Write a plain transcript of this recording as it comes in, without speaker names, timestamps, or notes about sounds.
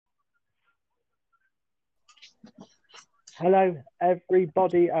Hello,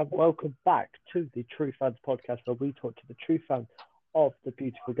 everybody, and welcome back to the True Fans podcast, where we talk to the true fans of the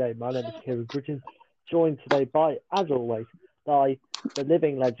beautiful game. My name is Kieran Bridgen, joined today by, as always, by the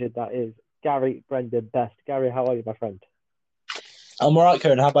living legend that is Gary Brendan Best. Gary, how are you, my friend? I'm all right,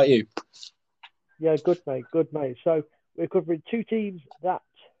 Kieran. How about you? Yeah, good, mate. Good, mate. So we're covering two teams that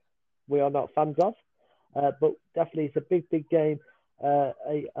we are not fans of, but definitely it's a big game.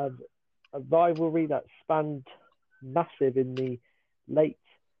 A rivalry that spanned massive in the late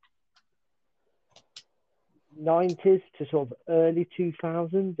 90s to sort of early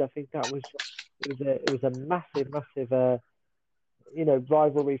 2000s. I think it was a massive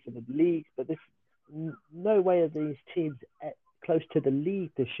rivalry for the league. But this no way are these teams close to the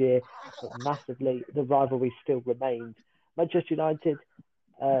league this year, but massively the rivalry still remains. Manchester United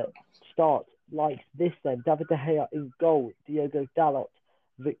start like this then. David De Gea in goal, Diogo Dalot,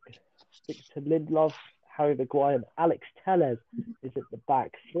 Victor Lindelof, Harry Maguire, and Alex Telles is at the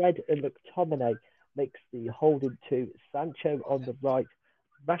back. Fred and McTominay makes the holding two. Sancho on the right,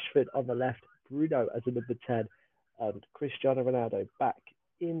 Rashford on the left, Bruno as a number 10, and Cristiano Ronaldo back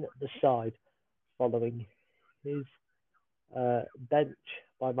in the side following his bench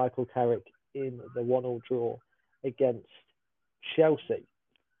by Michael Carrick in the 1-1 draw against Chelsea.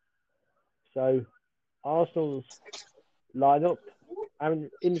 So Arsenal's lineup: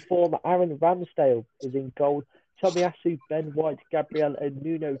 inform Aaron Ramsdale is in goal. Tomiyasu, Ben White, Gabriel, and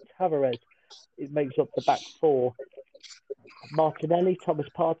Nuno Tavares. It makes up the back four. Martinelli, Thomas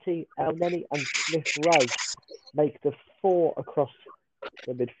Partey, Elneny, and Smith Rowe make the four across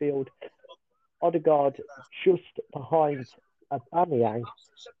the midfield. Odegaard just behind Aubameyang,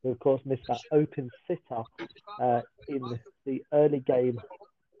 who of course missed that open sitter in the early game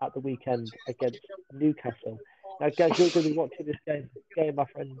at the weekend against Newcastle. Now, guys, you're going to be watching this game, my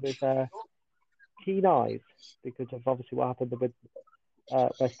friend, with keen eyes because of obviously what happened with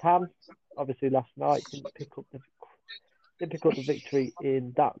West Ham. Obviously, last night didn't pick up the victory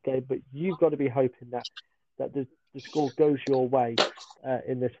in that game, but you've got to be hoping that the score goes your way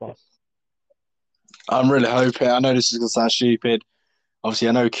in this one. I'm really hoping. I know this is going to sound stupid. Obviously,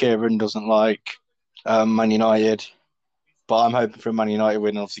 I know Kieran doesn't like Man United, but I'm hoping for a Man United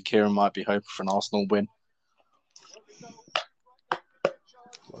win. Obviously, Kieran might be hoping for an Arsenal win.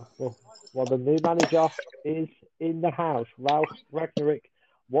 Well, the new manager is in the house. Ralph Ragnick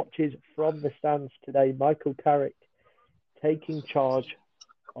watches from the stands today. Michael Carrick taking charge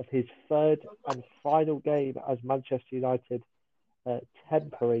of his third and final game as Manchester United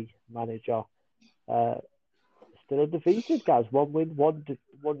temporary manager. Still undefeated, guys. One win, one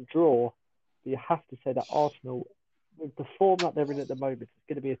draw. But you have to say that Arsenal, with the form that they're in at the moment, it's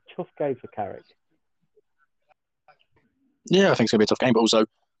going to be a tough game for Carrick. Yeah, I think it's going to be a tough game. But also,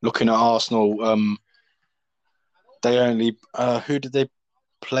 looking at Arsenal, they only who did they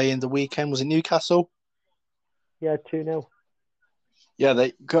play in the weekend? Was it Newcastle? Yeah, 2-0. Yeah,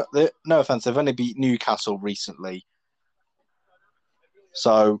 no offense, they've only beat Newcastle recently.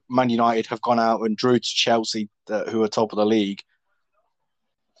 So Man United have gone out and drew to Chelsea, who are top of the league,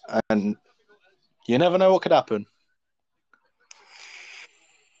 and you never know what could happen.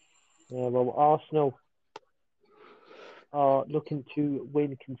 Yeah, well, Arsenal are looking to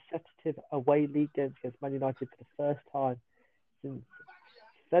win consecutive away league games against Man United for the first time since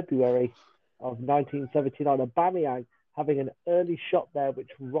February of 1979. Aubameyang having an early shot there, which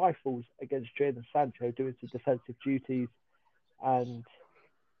rifles against Jadon Sancho doing some defensive duties, and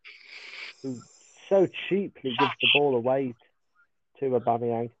who so cheaply gives the ball away to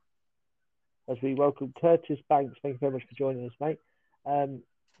Aubameyang. As we welcome Curtis Banks, thank you very much for joining us, mate.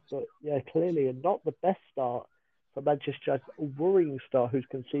 But yeah, clearly not the best start for Manchester United. A worrying start who's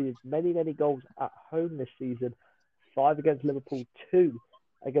conceded many goals at home this season. 5 against Liverpool, 2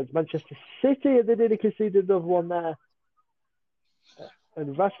 against Manchester City, and they nearly conceded another one there.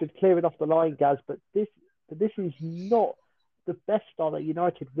 And Rashford clearing off the line, guys. But this is not the best start that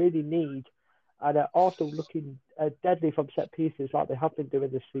United really need, and Arsenal looking deadly from set pieces like they have been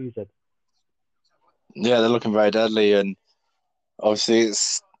doing this season. Yeah, they're looking very deadly, and obviously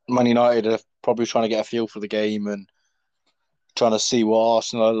it's Man United are probably trying to get a feel for the game and trying to see what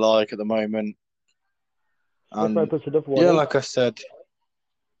Arsenal are like at the moment. And puts another one yeah, in. like I said,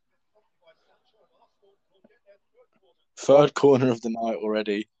 third corner of the night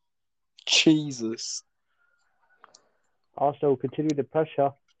already. Jesus. Arsenal continue the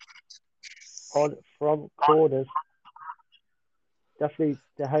pressure on from corners. Definitely,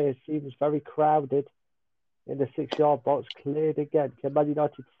 De Gea seems very crowded in the 6-yard box. Cleared again. Can Man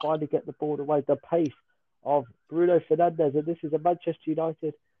United finally get the ball away? The pace of Bruno Fernandes, and this is a Manchester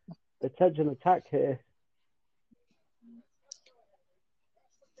United potential attack here.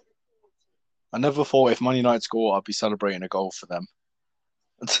 I never thought if Man United score, I'd be celebrating a goal for them.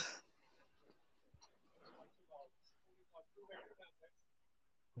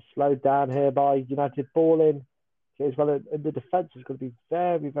 Slowed down here by United balling. As well, and the defence is going to be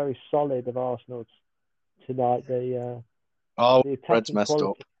very, very solid of Arsenal tonight. The Red's attacking messed up.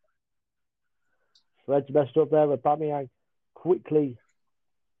 quality. Fred's messed up there. Aubameyang quickly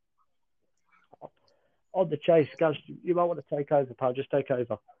on the chase. Guys, you might want to take over, pal. Just take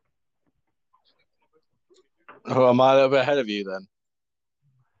over. Oh, am I a little bit ahead of you then?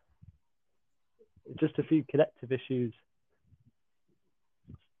 Just a few connective issues.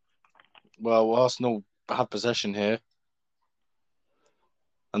 Well, Arsenal have possession here.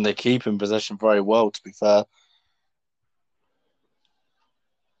 And they keep in possession very well, to be fair.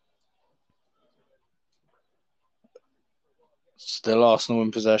 Still Arsenal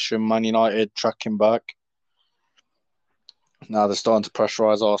in possession. Man United tracking back. Now they're starting to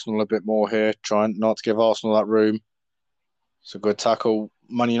pressurise Arsenal a bit more here, trying not to give Arsenal that room. It's a good tackle.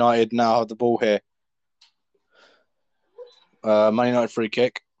 Man United now have the ball here. Man United free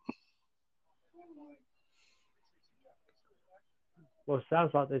kick. Well, it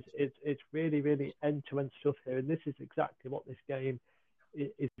sounds like it's really, really end-to-end stuff here. And this is exactly what this game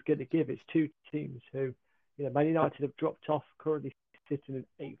is going to give. It's two teams who, Man United have dropped off, currently sitting in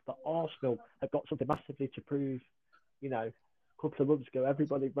eighth, but Arsenal have got something massively to prove. A couple of months ago,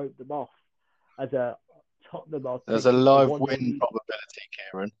 everybody wrote them off as a Tottenham. There's a live win probability,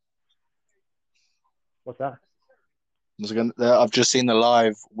 Kieran. What's that? I've just seen the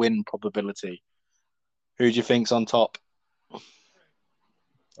live win probability. Who do you think's on top?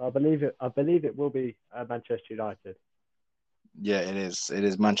 I believe it will be Manchester United. Yeah, it is. It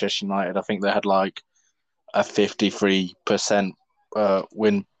is Manchester United. I think they had like a 53%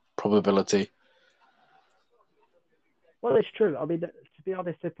 win probability. Well, it's true. I mean, to be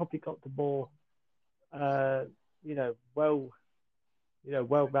honest, they've probably got the more,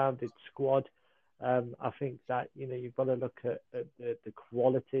 well-rounded squad. I think that you've got to look at the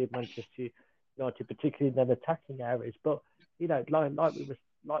quality of Manchester United, particularly in their attacking areas. But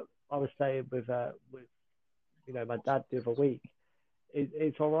like I was saying with my dad the other week,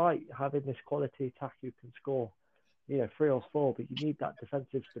 it's all right having this quality attack who can score 3 or 4, but you need that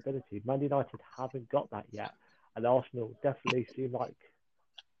defensive stability. Man United haven't got that yet, and Arsenal definitely seem like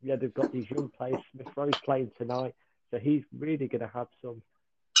they've got these young players. Smith Rowe's playing tonight, so he's really going to have some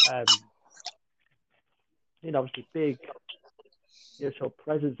obviously big sort of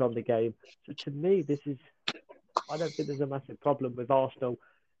presence on the game. So to me, I don't think there's a massive problem with Arsenal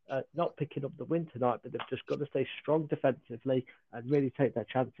not picking up the win tonight, but they've just got to stay strong defensively and really take their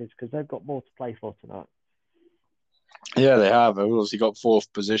chances because they've got more to play for tonight. Yeah, they have. They've obviously got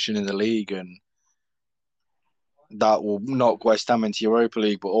 4th position in the league, and that will knock West Ham into Europa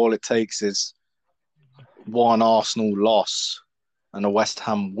League. But all it takes is one Arsenal loss and a West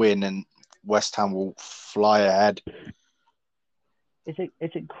Ham win, and West Ham will fly ahead.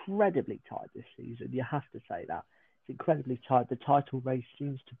 It's incredibly tight this season. You have to say that. It's incredibly tight. The title race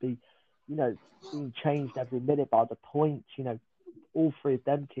seems to be, being changed every minute by the points. All 3 of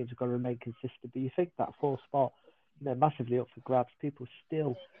them teams are going to remain consistent. But you think that 4th spot, massively up for grabs. People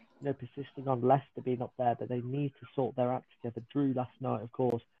still, persisting on Leicester being up there, but they need to sort their act together. Drew last night, of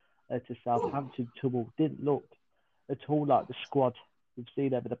course, to Southampton. Tummel didn't look at all like the squad we've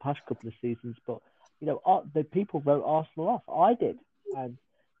seen over the past couple of seasons. But, the people wrote Arsenal off. I did. And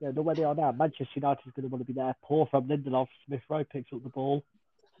the way they are now, Manchester United is going to want to be there. Poor from Lindelof. Smith Rowe picks up the ball.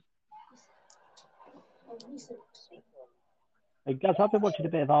 And guys, I've been watching a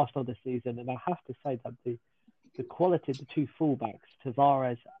bit of Arsenal this season, and I have to say that the quality of the 2 fullbacks,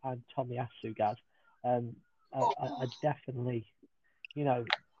 Tavares and Tomiyasu, guys, are definitely,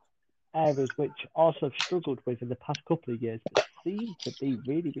 areas which Arsenal have struggled with in the past couple of years, but seem to be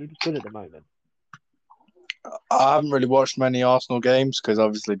really, really good at the moment. I haven't really watched many Arsenal games because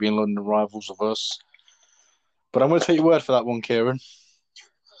obviously being London rivals of us. But I'm going to take your word for that one, Kieran.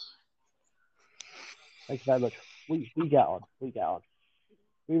 Thank you very much. We get on. We get on.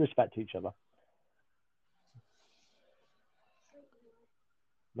 We respect each other.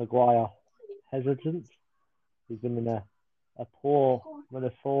 Maguire hesitant. He's been in a poor run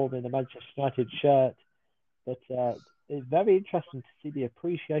of form in the Manchester United shirt. But it's very interesting to see the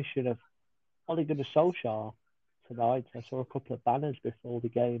appreciation of Ole Gunnar Solskjaer tonight. I saw a couple of banners before the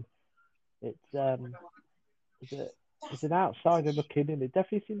game. It's an outsider looking in. It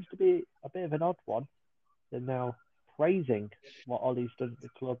definitely seems to be a bit of an odd one. They're now praising what Ole's done at the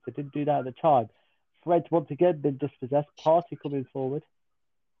club. They didn't do that at the time. Fred's once again been dispossessed. Partey coming forward.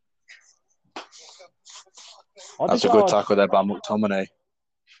 That's a good tackle there by McTominay.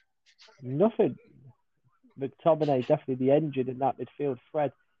 Nothing. McTominay definitely the engine in that midfield.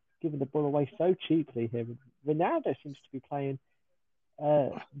 Fred giving the ball away so cheaply here. Ronaldo seems to be playing uh,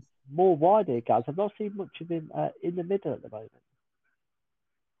 more wide here, guys. I've not seen much of him in the middle at the moment.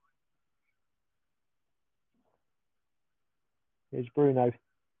 Here's Bruno.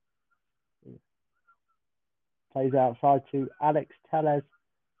 Plays outside to Alex Telles.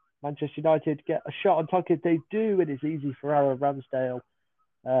 Manchester United get a shot on target. They do, and it's easy for Aaron Ramsdale.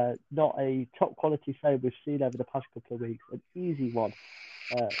 Not a top quality save we've seen over the past couple of weeks. An easy one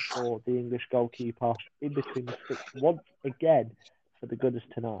for the English goalkeeper in between the sticks once again for the Gunners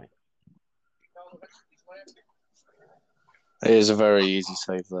tonight. It is a very easy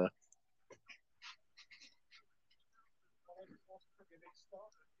save there.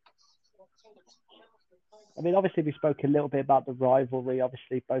 I mean, obviously, we spoke a little bit about the rivalry.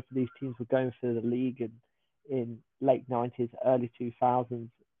 Obviously, both of these teams were going for the league in late 90s, early 2000s.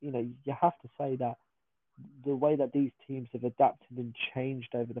 You know, you have to say that the way that these teams have adapted and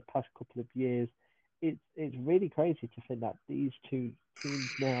changed over the past couple of years, it's really crazy to think that these two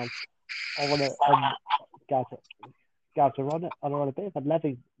teams now are on a bit of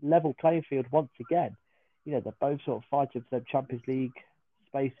a level playing field once again. You know, they're both sort of fighting for the Champions League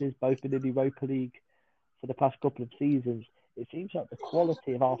spaces, both in the Europa League for the past couple of seasons. It seems like the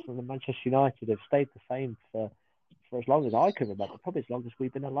quality of Arsenal and Manchester United have stayed the same for as long as I can remember, probably as long as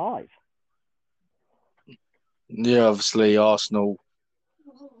we've been alive. Yeah, obviously Arsenal.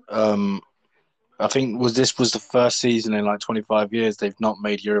 I think this was the first season in like 25 years they've not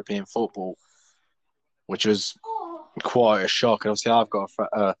made European football, which was quite a shock. And obviously, I've got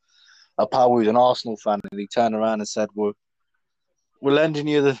a pal who's an Arsenal fan, and he turned around and said, "We're lending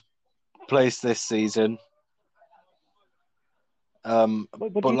you the place this season." But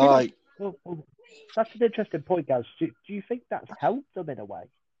But do you think like, that's an interesting point, guys? Do you think that's helped them in a way?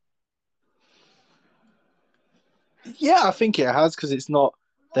 yeah, I think it has because it's not.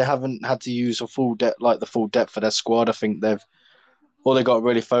 They haven't had to use the full depth of their squad. I think all they got to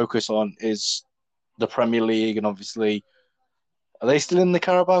really focus on is the Premier League, and obviously, are they still in the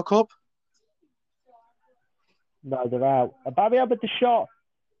Carabao Cup? No, they're out. Aubameyang with the shot.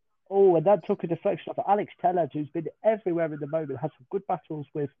 Oh, and that took a deflection off Alex Tellez, who's been everywhere at the moment, has some good battles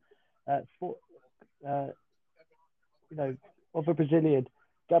with, for, uh, you know, other Brazilian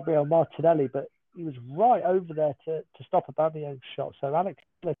Gabriel Martinelli, but he was right over there to stop Aubameyang's shot. So Alex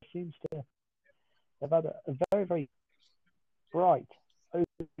Tellez seems to have had a very, very bright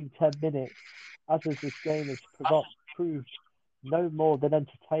opening 10 minutes, as is this game has proved no more than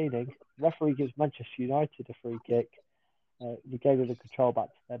entertaining. Referee gives Manchester United a free kick. He gave the control back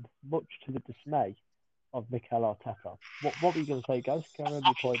to them, much to the dismay of Mikel Arteta. What were you going to say, guys? Can I remember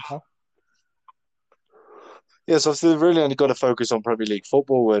your point, pal? Yes, obviously they've really only got to focus on Premier League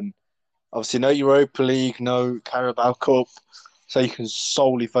football, and obviously no Europa League, no Carabao Cup, so you can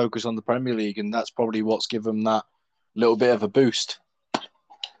solely focus on the Premier League, and that's probably what's given them that little bit of a boost.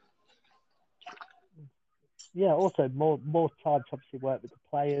 Yeah, also more time to obviously work with the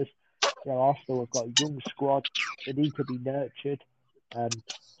players. You know, Arsenal have got a young squad. They need to be nurtured. Um,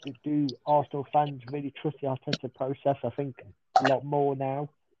 do Arsenal fans really trust the Arteta process? I think a lot more now.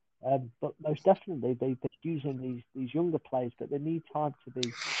 But most definitely, they're using these younger players, but they need time to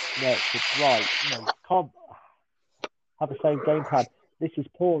be nurtured right. You know, can't have the same game plan. This is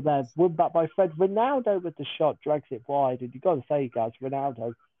poor there. Won back by Fred. Ronaldo with the shot drags it wide. And you've got to say, guys,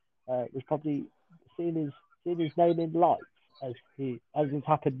 Ronaldo was probably seeing his name in lights as has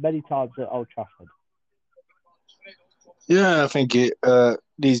happened many times at Old Trafford. Yeah, I think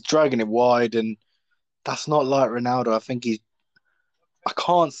he's dragging it wide, and that's not like Ronaldo. I think I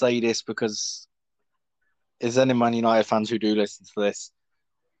can't say this because there's any Man United fans who do listen to this.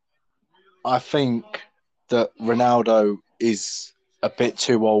 I think that Ronaldo is a bit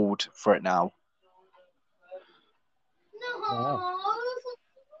too old for it now. Wow.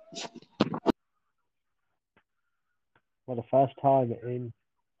 For the first time in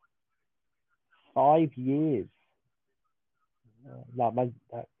 5 years,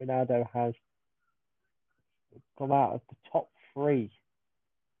 that Ronaldo has come out of the top three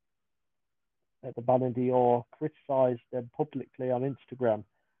at the Ballon d'Or, criticised them publicly on Instagram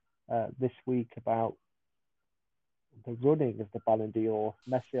this week about the running of the Ballon d'Or.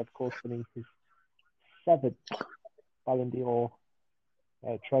 Messi, of course, winning his seventh Ballon d'Or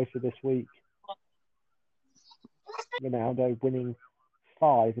trophy this week. Ronaldo winning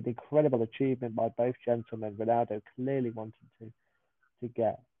five, an incredible achievement by both gentlemen. Ronaldo clearly wanted to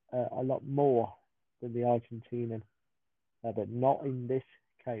get a lot more than the Argentinian, but not in this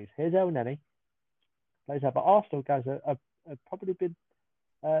case. Here's El Neni. Plays out, but Arsenal guys have probably been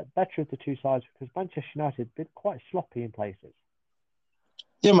better of the two sides because Manchester United have been quite sloppy in places.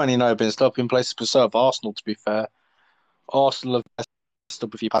 Yeah, Man United have been sloppy in places, but so have Arsenal, to be fair. Arsenal have messed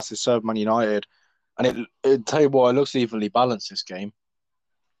up a few passes, so have Man United. And it tell you what, it looks evenly balanced, this game.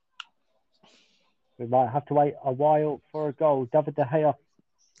 We might have to wait a while for a goal. David De Gea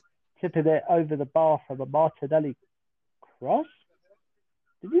tipping it over the bar from a Martinelli cross.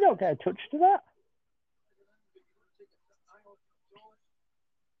 Did you not get a touch to that?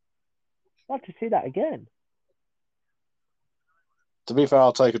 I'd like to see that again. To be fair,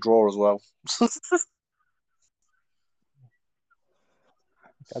 I'll take a draw as well.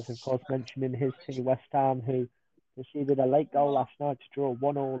 As of course mentioned in his team, West Ham, who received a late goal last night to draw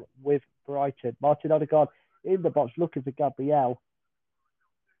 1-1 with Brighton. Martin Odegaard in the box looking for Gabriel.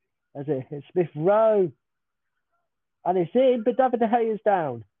 As it's Smith Rowe. And it's in, but David De Gea is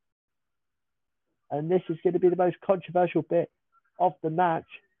down. And this is going to be the most controversial bit of the match.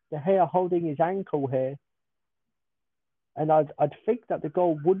 De Gea holding his ankle here. And I'd think that the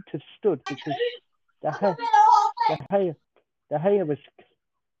goal wouldn't have stood because De Gea was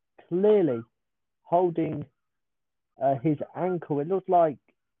clearly holding his ankle. It looked like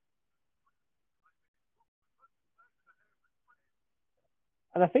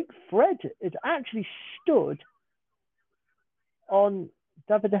and I think Fred has actually stood on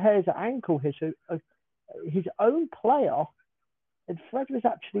David De Gea's ankle here. So his own player, and Fred was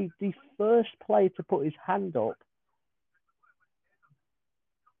actually the first player to put his hand up.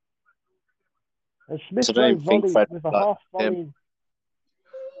 And Smith Rowe volley with a half volley.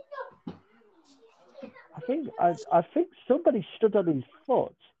 I think somebody stood on his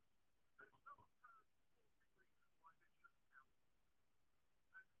foot.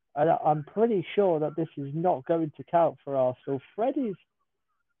 And I'm pretty sure that this is not going to count for Arsenal. Fred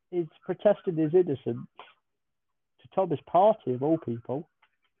is protesting his innocence to Thomas Partey, of all people.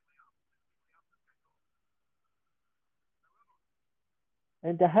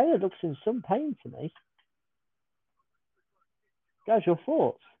 And De Gea looks in some pain to me. Guys, your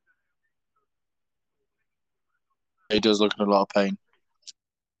thoughts? He does look in a lot of pain.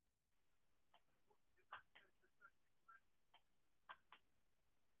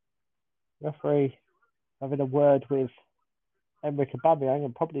 Referee having a word with Emerick Aubameyang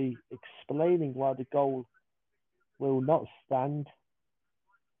and probably explaining why the goal will not stand.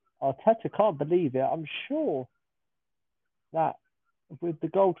 Arteta can't believe it. I'm sure that with the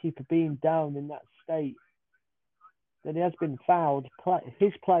goalkeeper being down in that state, that he has been fouled.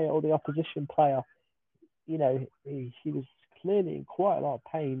 His player or the opposition player, you know, he was clearly in quite a lot of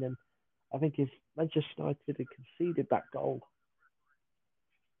pain. And I think if Manchester United had conceded that goal,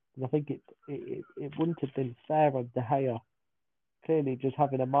 and I think it wouldn't have been fair on De Gea, clearly just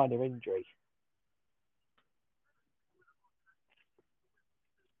having a minor injury.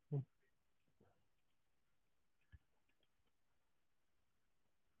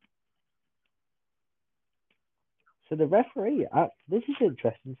 So the referee, this is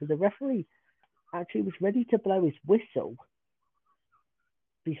interesting. So the referee actually was ready to blow his whistle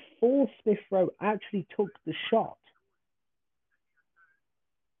before Smith Rowe actually took the shot.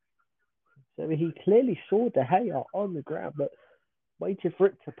 So he clearly saw De Gea on the ground, but waited for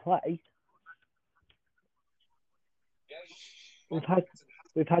it to play. We've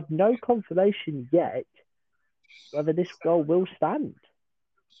had no confirmation yet whether this goal will stand.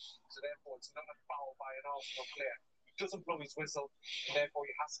 So therefore, it's not a foul by an Arsenal player. He doesn't blow his whistle, and therefore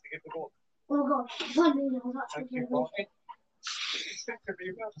he has to give the goal. Oh God! Thank you, Brian.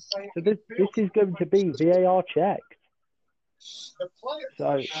 So this is going to be VAR checked.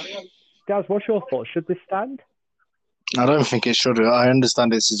 So, guys, what's your thoughts? Should this stand? I don't think it should. I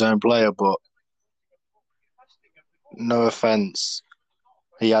understand it's his own player, but no offence,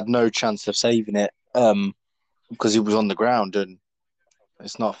 he had no chance of saving it because he was on the ground, and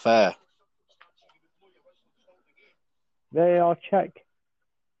it's not fair. VAR check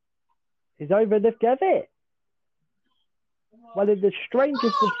is over. They've given it. Well, in the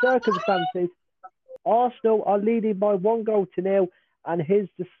strangest of circumstances, Arsenal are leading by 1-0, and here's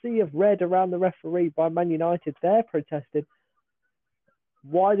the sea of red around the referee by Man United. They're protesting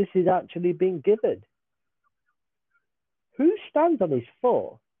why this is actually being given. Who stands on his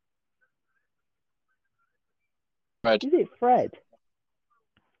foot? Fred. Is it Fred?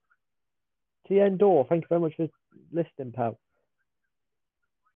 Tien Dor, thank you very much for listening, pal.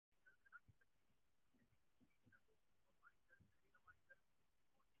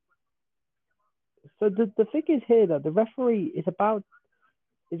 So the thing is here that the referee is about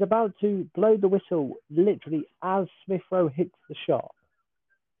to blow the whistle literally as Smith Rowe hits the shot.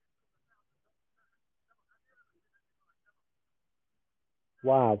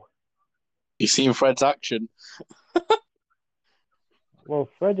 Wow. You've seen Fred's action. Well,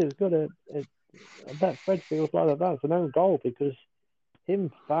 Fred is good at. I bet Fred feels like that's an own goal because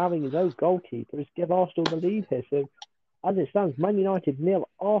him fouling his own goalkeeper has give Arsenal the lead here. So as it stands, Man United 0,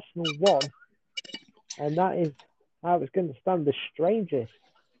 Arsenal 1, and that is how it's going to stand. The strangest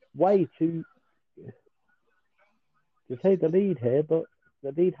way to take the lead here, but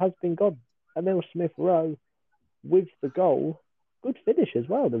the lead has been gone. Emil Smith Rowe with the goal. Good finish as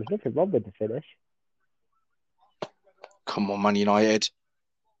well. There was nothing wrong with the finish. Come on, Man United.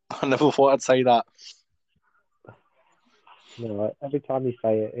 I never thought I'd say that. No, every time you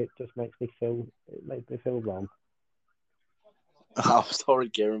say it, it just makes me feel wrong. I'm sorry,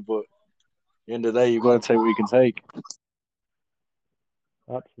 Kieran, but at the end of the day, you've got to take what you can take.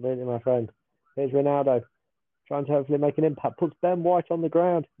 Absolutely, my friend. Here's Ronaldo trying to hopefully make an impact. Puts Ben White on the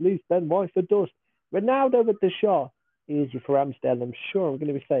ground. Leaves Ben White for dust. Ronaldo with the shot. Easy for Ramsdale. I'm sure I'm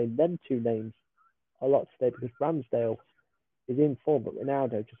going to be saying them two names a lot today because Ramsdale is in form, but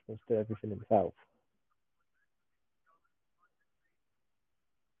Ronaldo just wants to do everything himself.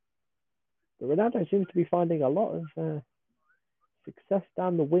 But Ronaldo seems to be finding a lot of success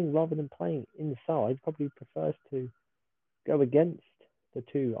down the wing rather than playing inside. Probably prefers to go against the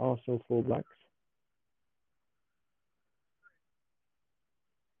two Arsenal fullbacks.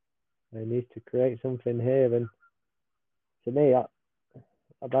 He needs to create something here, and to me,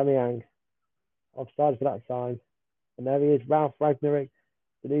 Aubameyang offside for that sign. And there he is, Ralph Ragnick,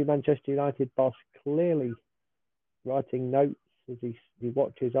 the new Manchester United boss, clearly writing notes as he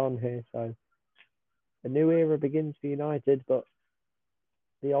watches on here. So a new era begins for United, but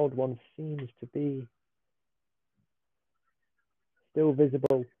the old one seems to be still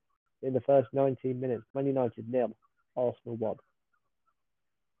visible in the first 19 minutes. Man United 0, Arsenal 1.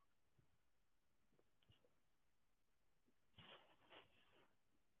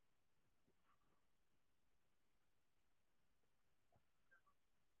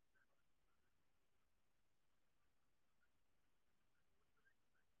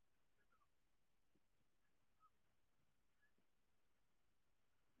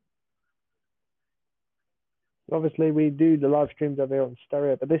 Obviously, we do the live streams over here on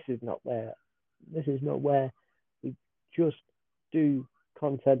Stereo, but this is not where we just do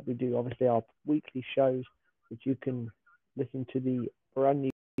content. We do obviously our weekly shows, which you can listen to the brand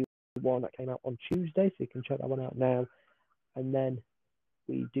new one that came out on Tuesday, so you can check that one out now. And then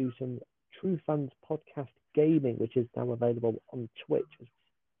we do some True Fans Podcast Gaming, which is now available on Twitch,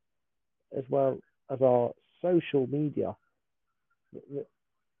 as well as our social media.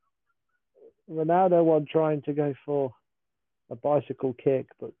 Ronaldo one trying to go for a bicycle kick,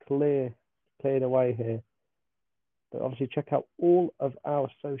 but cleared away here. But obviously check out all of our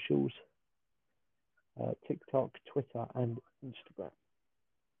socials, TikTok, Twitter, and Instagram.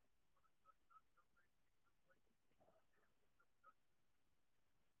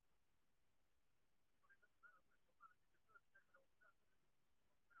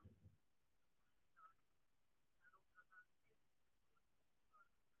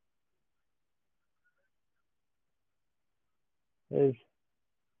 There's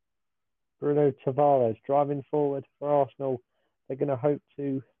Bruno Tavares driving forward for Arsenal. They're going to hope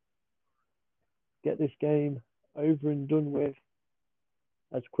to get this game over and done with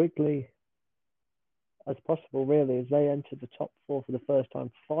as quickly as possible, really, as they enter the top four for the first time,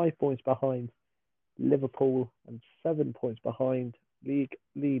 5 points behind Liverpool and 7 points behind league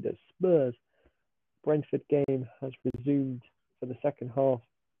leaders Spurs. Brentford game has resumed for the second half.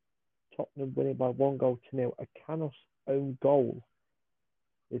 Tottenham winning by 1-0. A Canos own goal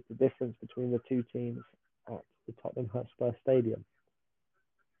is the difference between the two teams at the Tottenham Hotspur Stadium.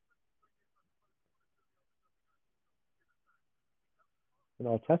 And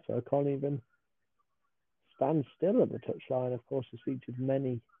Arteta can't even stand still at the touchline. Of course, has featured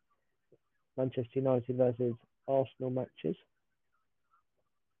many Manchester United versus Arsenal matches.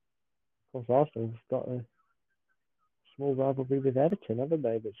 Of course, Arsenal have got a small rivalry with Everton, haven't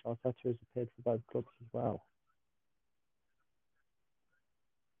they? Which Arteta has appeared for both clubs as well.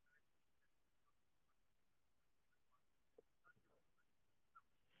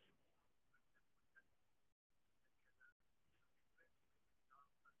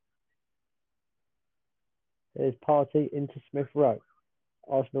 Here's Partey into Smith Rowe.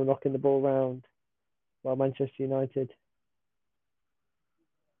 Arsenal knocking the ball round while Manchester United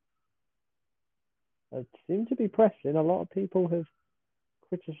seem to be pressing. A lot of people have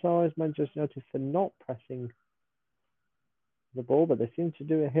criticised Manchester United for not pressing the ball, but they seem to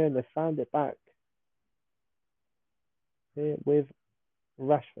do it here and they found it back here with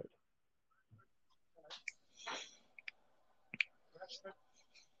Rashford.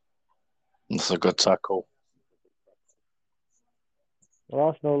 That's a good tackle. Well,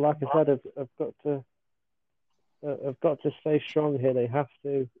 Arsenal, like I said, have got to stay strong here. They have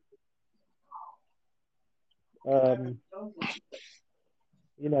to,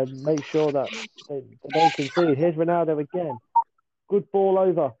 make sure that they don't concede. Here's Ronaldo again. Good ball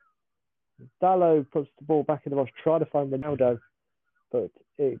over. Dalot puts the ball back in the box, try to find Ronaldo, but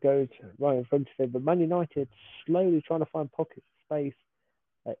it goes right in front of him. But Man United slowly trying to find pockets of space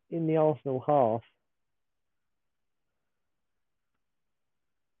in the Arsenal half.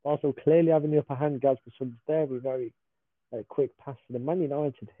 Arsenal clearly having the upper hand, guys, with some very, very quick passes. The Man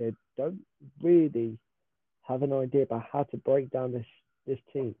United here don't really have an idea about how to break down this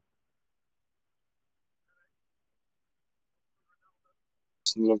team.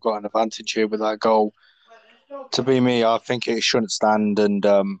 Arsenal have got an advantage here with that goal. To be me, I think it shouldn't stand, and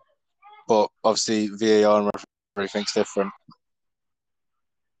but obviously VAR and referee thinks different.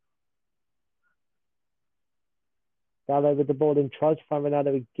 Dalot with the ball and tries to find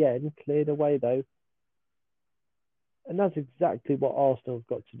Ronaldo again, cleared away though. And that's exactly what Arsenal have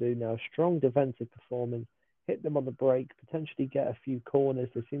got to do now. Strong defensive performance, hit them on the break, potentially get a few corners.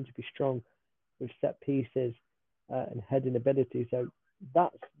 They seem to be strong with set pieces and heading ability. So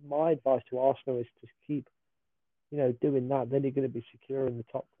that's my advice to Arsenal, is to keep, doing that. Then you're going to be secure in the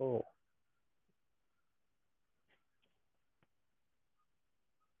top four.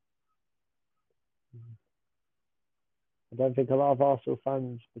 I don't think a lot of Arsenal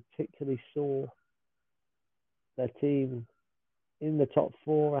fans particularly saw their team in the top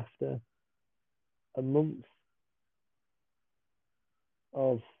four after a month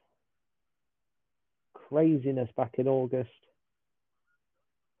of craziness back in August.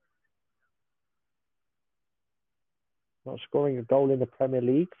 Not scoring a goal in the Premier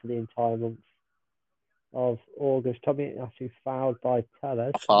League for the entire month of August. Tommy actually fouled by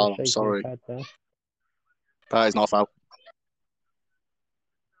Tellez. Foul, sorry. That is not foul.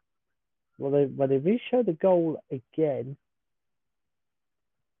 Well, when they re-show the goal again,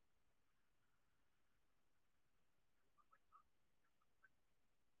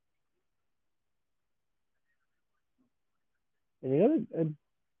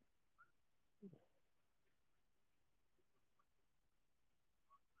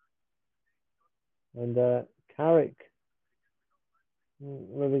 and Carrick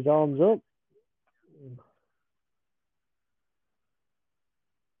with his arms up.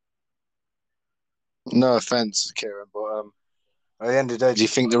 No offense, Kieran, but at the end of the day, do you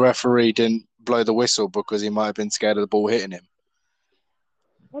think the referee didn't blow the whistle because he might have been scared of the ball hitting him?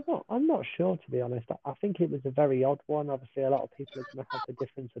 I'm not sure, to be honest. I think it was a very odd one. Obviously, a lot of people are going to have the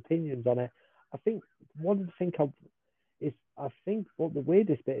different opinions on it. I think one of the things I think what the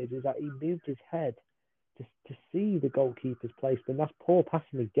weirdest bit is that he moved his head to see the goalkeeper's placed, and that's poor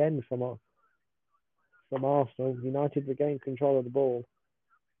passing again from Arsenal. United regained control of the ball,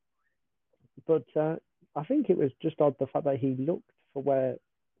 but I think it was just odd the fact that he looked for where,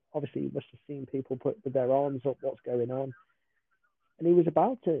 obviously, he must have seen people put with their arms up what's going on. And he was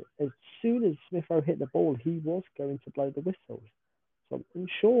about to, as soon as Smith Rowe hit the ball, he was going to blow the whistles. So I'm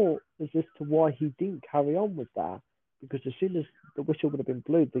unsure as to why he didn't carry on with that, because as soon as the whistle would have been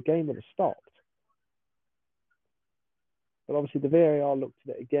blew, the game would have stopped. But obviously the VAR looked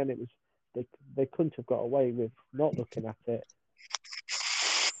at it again. It was they couldn't have got away with not looking at it.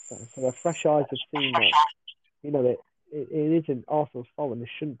 So their fresh eyes have seen that. It isn't Arsenal's fault, and they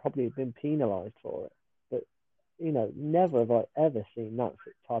shouldn't probably have been penalised for it. But never have I ever seen that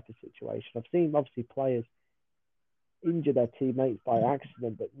type of situation. I've seen obviously players injure their teammates by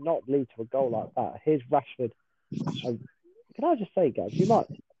accident, but not lead to a goal like that. Here's Rashford. Can I just say, guys,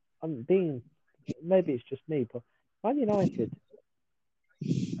 maybe it's just me, but Man United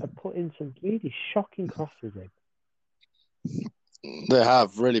have put in some really shocking crosses in. They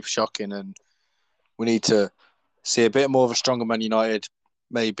have, really shocking, and we need to see a bit more of a stronger Man United,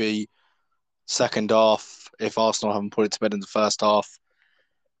 maybe second half, if Arsenal haven't put it to bed in the first half.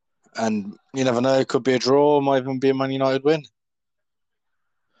 And you never know, it could be a draw, might even be a Man United win.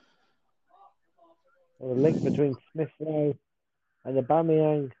 Well, the link between Smith Rowe and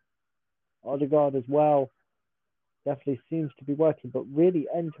Aubameyang, Odegaard as well, definitely seems to be working. But really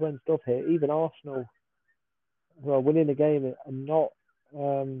end-to-end stuff here. Even Arsenal, who are winning the game, are not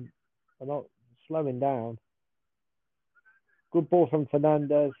slowing down. Good ball from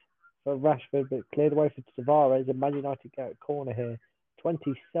Fernandes for Rashford, but cleared away for Tavares, and Man United get a corner here.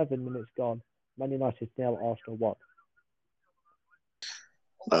 27 minutes gone. Man United 0, Arsenal 1.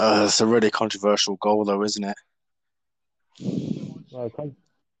 It's a really controversial goal, though, isn't it? Well,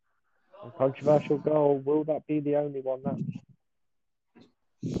 a controversial goal. Will that be the only one?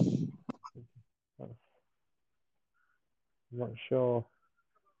 I'm not sure.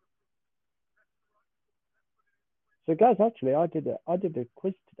 So, guys, actually, I did a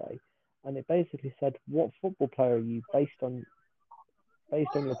quiz today, and it basically said, "What football player are you based on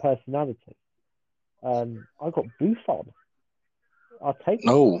your personality?" I got Buffon. I'll take that.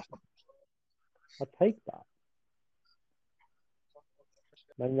 No. I'll take that.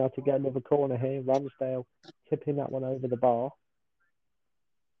 Man United get another corner here. Ramsdale tipping that one over the bar.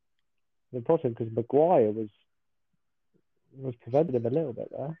 It's important because Maguire was preventing him a little bit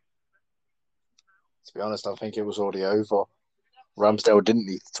there. To be honest, I think it was already over. Ramsdale didn't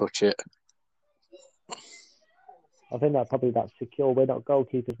need to touch it. I think that's secure. We're not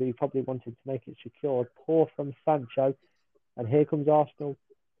goalkeepers, but he probably wanted to make it secure. Poor from Sancho. And here comes Arsenal,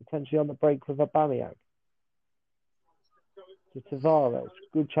 potentially on the break with Aubameyang. To Tavares.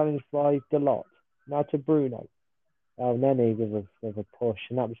 Good challenge by Dalot. Now to Bruno. Oh, Nene with a push,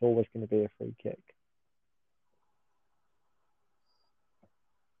 and that was always going to be a free kick.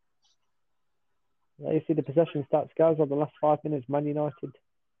 There you see the possession stats, guys, on the last 5 minutes. Man United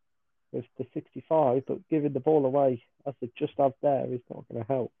with the 65, but giving the ball away as they just have there is not going to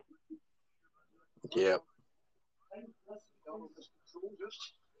help. Yeah.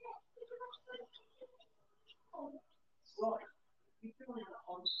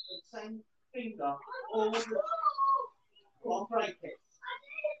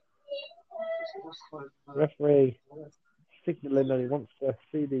 Referee signalling that he wants to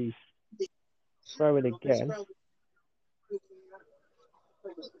see these throw in again.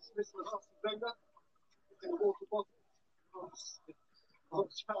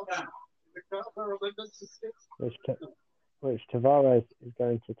 Which Tavares is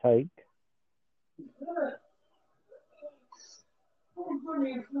going to take.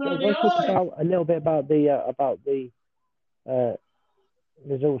 Let's talk a little bit about the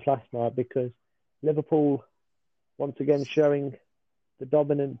results last night, because Liverpool once again showing the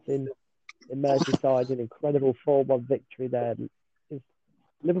dominance in Merseyside, an incredible 4-1 victory there.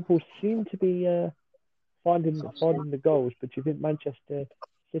 Liverpool seem to be finding the goals, but you think Manchester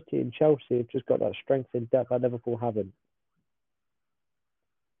City and Chelsea have just got that strength and depth that Liverpool haven't?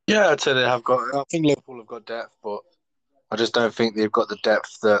 Yeah, I'd say they have got. I think Liverpool have got depth, but I just don't think they've got the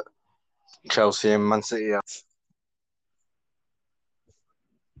depth that Chelsea and Man City have.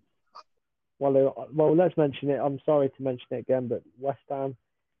 Well, let's mention it. I'm sorry to mention it again, but West Ham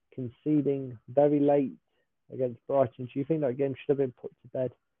conceding very late against Brighton. Do you think that game should have been put to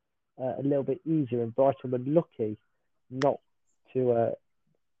bed a little bit easier, and Brighton were lucky not to,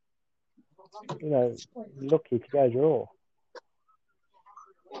 lucky to get a draw?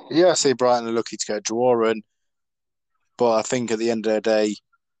 Yeah, I say Brighton are lucky to get a draw, but I think at the end of the day,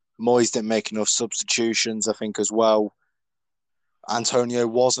 Moyes didn't make enough substitutions, I think, as well. Antonio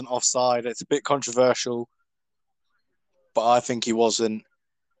wasn't offside. It's a bit controversial, but I think he wasn't.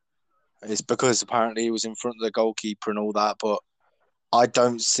 It's because apparently he was in front of the goalkeeper and all that, but I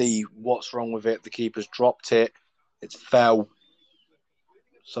don't see what's wrong with it. The keeper's dropped it. It's fell.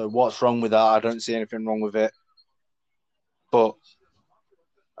 So what's wrong with that? I don't see anything wrong with it. But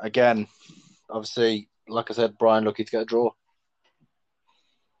again, obviously, like I said, Brian lucky to get a draw.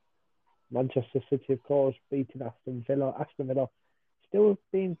 Manchester City, of course, beating Aston Villa. Aston Villa still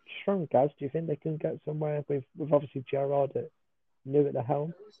being strong, guys. Do you think they can get somewhere with obviously Gerrard new at the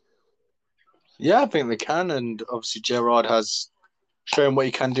helm? Yeah, I think they can, and obviously Gerrard has shown what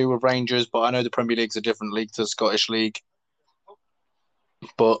he can do with Rangers, but I know the Premier League's a different league to the Scottish League.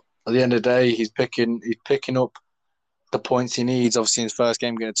 But at the end of the day, he's picking up the points he needs. Obviously, in his first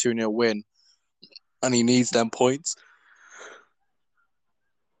game, getting a 2-0 win, and he needs them points.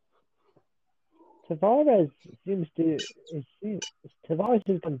 Tavares Tavares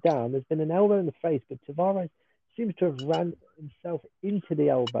has gone down. There's been an elbow in the face, but Tavares seems to have ran himself into the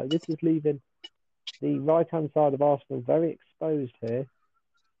elbow. This is leaving the right-hand side of Arsenal very exposed here.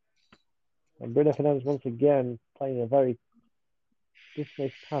 And Bruno Fernandes once again playing a very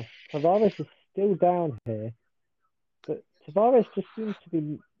dismissed pass. Tavares is still down here, but Tavares just seems to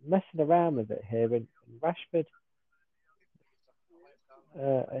be messing around with it here. And Rashford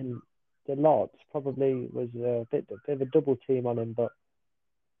and Dalot probably was a bit of a double team on him, but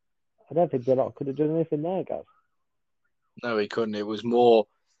I don't think Dalot could have done anything there, guys. No, he couldn't. It was more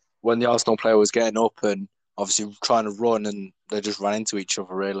when the Arsenal player was getting up and obviously trying to run, and they just ran into each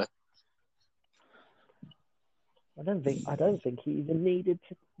other, really. I don't think he even needed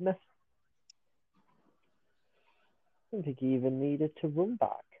to mess. I don't think he even needed to run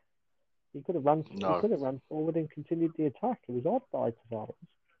back. He could have run. No. He could have run forward and continued the attack. It was odd by Tavares.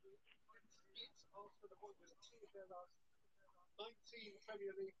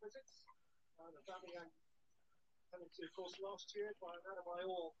 penalty, of course, last year by an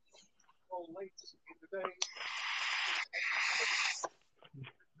Adebayor goal late in the day.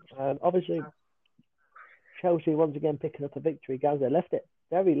 Obviously, Chelsea once again picking up a victory. Guys, they left it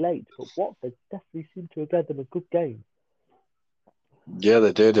very late, but Watford definitely seemed to have led them a good game. Yeah,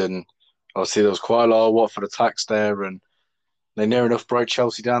 they did, and obviously there was quite a lot of Watford attacks there, and they near enough broke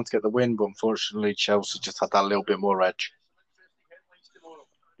Chelsea down to get the win, but unfortunately Chelsea just had that little bit more edge.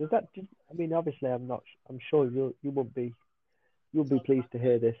 Does that? I mean, obviously, I'm not. I'm sure you won't be. You'll be pleased to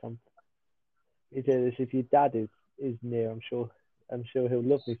hear this. If your dad is near. I'm sure he'll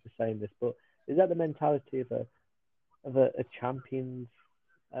love me for saying this. But is that the mentality of a champions,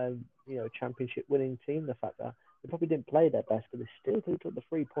 championship winning team? The fact that they probably didn't play their best, but they still took the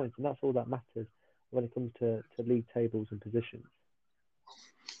 3 points, and that's all that matters when it comes to league tables and positions.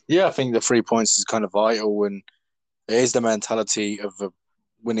 Yeah, I think the 3 points is kind of vital, and it is the mentality of a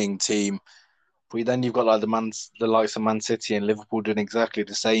winning team. But then you've got like the likes of Man City and Liverpool doing exactly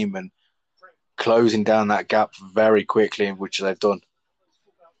the same and closing down that gap very quickly, in which they've done.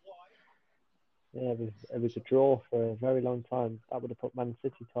 Yeah, it was a draw for a very long time. That would have put Man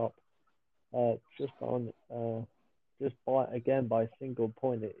City top, just by a single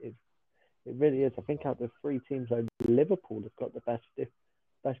point. It really is. I think out of the three teams, Liverpool have got the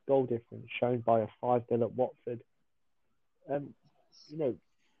best goal difference, shown by a 5-0 at Watford.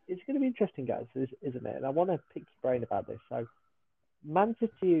 It's going to be interesting, guys, isn't it? And I want to pick your brain about this. So, Man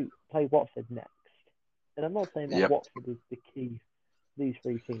City play Watford next, and I'm not saying that Watford is the key to these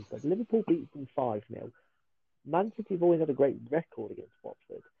three teams, but Liverpool beat them 5-0. Man City have always had a great record against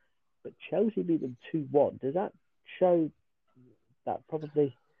Watford, but Chelsea beat them 2-1. Does that show that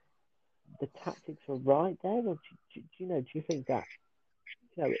probably the tactics are right there, or do you think that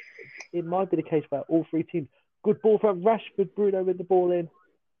it might be the case where all three teams, good ball from Rashford, Bruno with the ball in,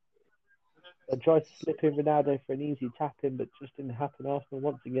 and tried to slip in Ronaldo for an easy tap in, but just didn't happen. Arsenal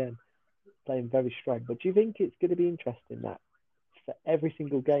once again playing very strong. But do you think it's going to be interesting that for every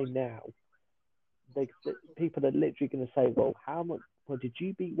single game now, people are literally going to say, well, well, did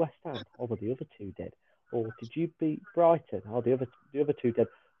you beat West Ham? Oh, well, the other two did. Or did you beat Brighton? Oh, the other two did.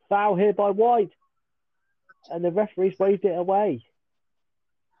 Foul here by White. And the referees waved it away.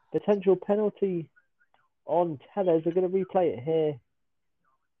 Potential penalty on Tellers. They're going to replay it here.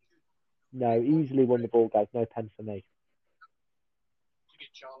 No, easily won the ball, guys. No pen for me.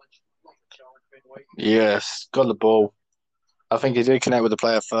 Yes, got the ball. I think he did connect with the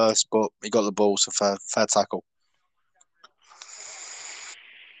player first, but he got the ball, so fair tackle.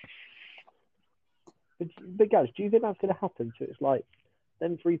 But guys, do you think that's going to happen? So it's like,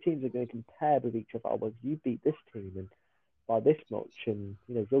 then three teams are going to compare with each other. Oh, well, you beat this team and by this much, and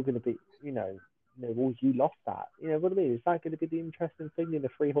you're going to be, well, you lost that. You know what I mean? Is that going to be the interesting thing in the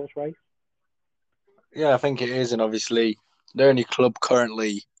 3-horse race? Yeah, I think it is, and obviously the only club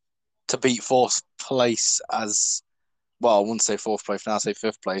currently to beat fourth place as well. I wouldn't say fourth place now. I say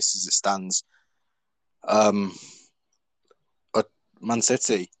fifth place as it stands. Man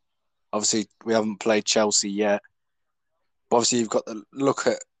City. Obviously, we haven't played Chelsea yet. But obviously, you've got to look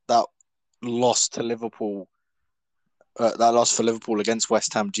at that loss to Liverpool. That loss for Liverpool against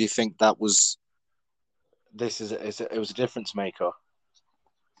West Ham. Do you think that was? It was a difference maker.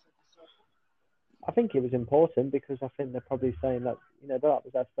 I think it was important because I think they're probably saying that that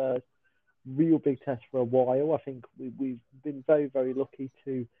was our first real big test for a while. I think we've been very, very lucky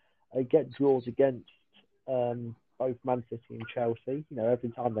to get draws against both Man City and Chelsea. Every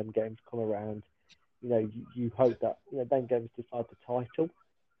time them games come around, you hope that them games decide the title.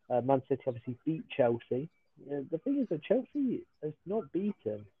 Man City obviously beat Chelsea. The thing is that Chelsea has not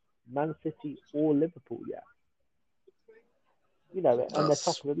beaten Man City or Liverpool yet. And they're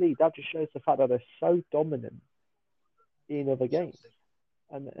top of the league. That just shows the fact that they're so dominant in other games.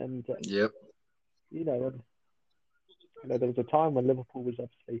 And yep. There was a time when Liverpool was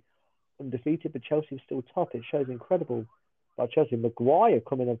obviously undefeated, but Chelsea was still top. It shows incredible by Chelsea. Maguire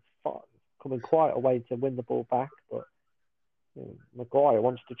coming quite a way to win the ball back, but Maguire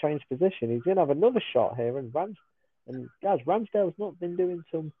wants to change position. He's going to have another shot here, and guys, Ramsdale's not been doing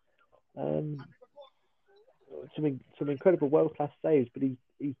some incredible world class saves, but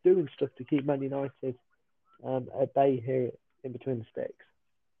he's doing stuff to keep Man United at bay here in between the sticks.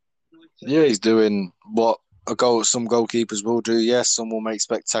 Yeah, he's doing what some goalkeepers will do. Yes, some will make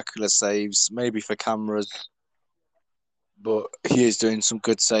spectacular saves, maybe for cameras, but he is doing some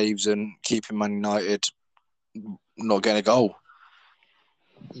good saves and keeping Man United not getting a goal.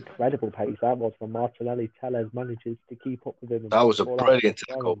 Incredible pace that was from Martinelli. Tellez manages to keep up with him. That was a brilliant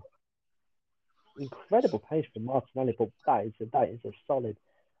tackle. Incredible pace from Martinelli, but that is a solid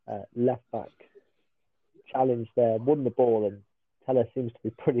left back challenge there, won the ball, and Teller seems to be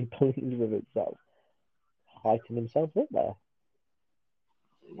pretty pleased with himself, hiking himself up there.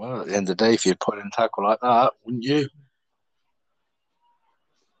 Well, at the end of the day, if you'd put in a tackle like that, wouldn't you?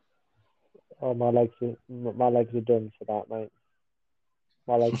 Oh, my legs are done for that, mate.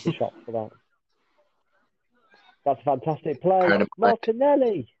 My legs are shot for that. That's a fantastic play,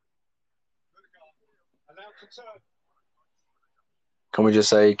 Martinelli. Can we just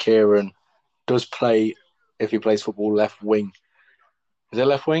say Kieran does play, if he plays football, left wing? Is it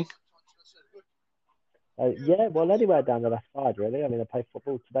left wing? Yeah, well, anywhere down the left side, really. I mean, I played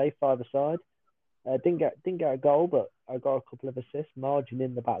football today, five side. Didn't get a goal, but I got a couple of assists, margin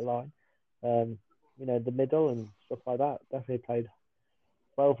in the back line. The middle and stuff like that. Definitely played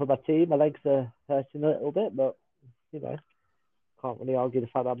well for my team. My legs are hurting a little bit, but can't really argue the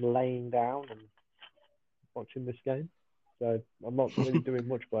fact that I'm laying down and watching this game. So I'm not really doing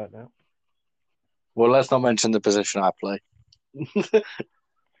much work now. Well, let's not mention the position I play.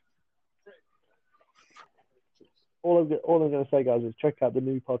 All I'm going to say, guys, is check out the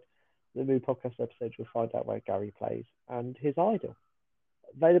new podcast episode. You'll find out where Gary plays and his idol.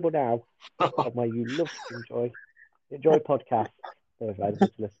 Available now, somewhere you love to enjoy podcasts. They're available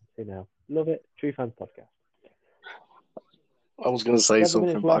to listen to now. Love it, True Fans Podcast. I was going to say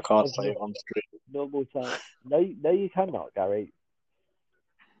something, but I can't say it on stream. Normal time. No, you cannot, Gary.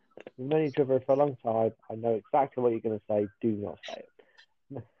 We've known each other for a long time. I know exactly what you're going to say. Do not say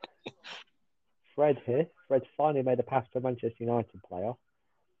it. Fred here. Fred finally made a pass to a Manchester United player.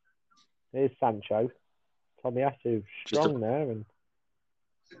 Here's Sancho. Tomiyasu strong there and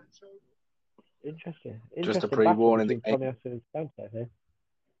interesting. Just a pre-warning. Tomiyasu and Sancho here.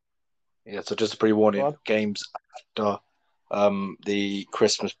 Yeah, so just a pre-warning. Games after the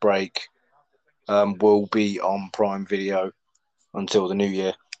Christmas break will be on Prime Video until the new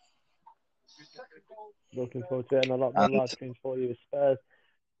year. Looking forward to it, and a lot more live streams for you. Spurs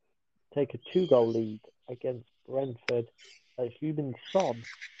take a 2-goal lead against Brentford. Human Son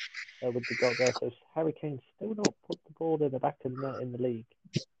with the goal there. So Harry Kane still not put the ball in the back of the net in the league.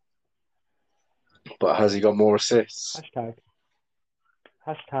 But has he got more assists?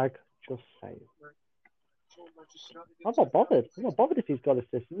 Hashtag just saying. I'm not bothered. I'm not bothered if he's got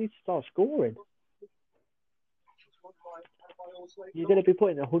assists. He needs to start scoring. You're going to be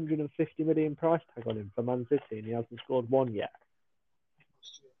putting a 150 million price tag on him for Man City, and he hasn't scored one yet.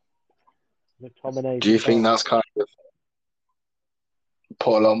 Do you think that's kind of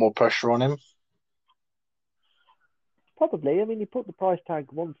put a lot more pressure on him? Probably. I mean, he put the price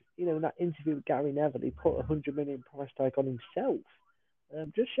tag once, in that interview with Gary Neville, he put a 100 million price tag on himself.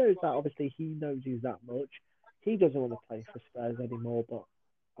 Just shows that obviously he knows he's that much. He doesn't want to play for Spurs anymore, but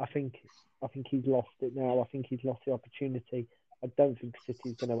I think he's lost it now. I think he's lost the opportunity. I don't think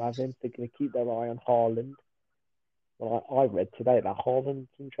City's going to have him. They're going to keep their eye on Haaland. Well, I read today that Haaland's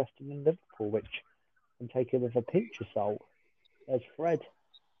interested in Liverpool, which I'm taking with a pinch of salt. As Fred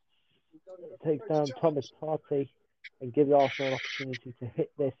takes down Thomas Partey and gives Arsenal an opportunity to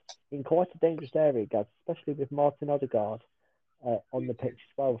hit this in quite a dangerous area, guys, especially with Martin Odegaard on the pitch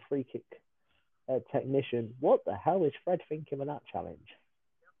as well, free kick technician. What the hell is Fred thinking of that challenge?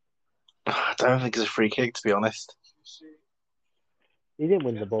 I don't think it's a free kick, to be honest. He didn't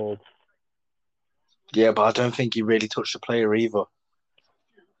win the ball. Yeah, but I don't think he really touched the player either.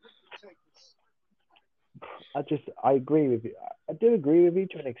 I agree with you. I do agree with you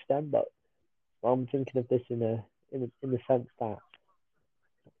to an extent, but I'm thinking of this in the sense that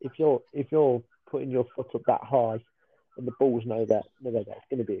if you're putting your foot up that high and the ball's no there, it's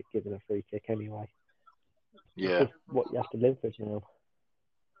going to be given a free kick anyway. Yeah. It's just what you have to live with now.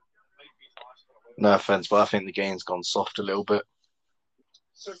 No offense, but I think the game's gone soft a little bit.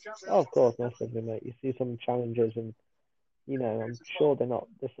 Oh, of course, massively, mate. You see some challenges, and I'm sure they're not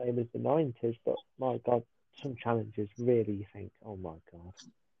the same as the 90s, but my God, some challenges really you think, oh my God.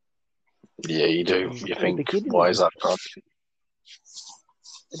 Yeah, you do. And you think, why is that done?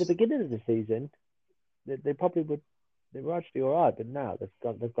 At the beginning of the season, they probably would. They were actually all right, but now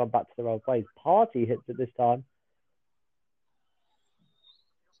they've gone back to their old ways. Partey hits it this time.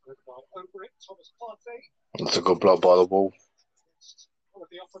 That's a good block by the wall. I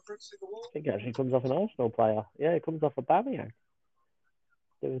think it actually comes off an Arsenal player. Yeah, it comes off a Aubameyang.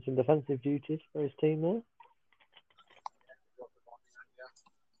 Doing some defensive duties for his team there.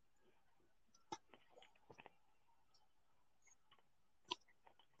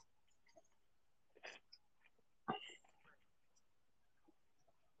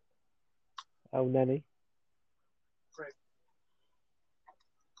 Oh, Nenny.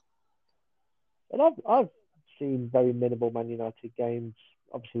 And I've seen very minimal Man United games.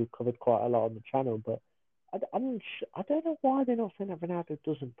 Obviously, we've covered quite a lot on the channel, but I don't know why they're not saying that Ronaldo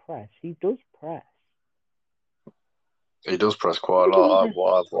doesn't press. He does press. He does press quite a lot,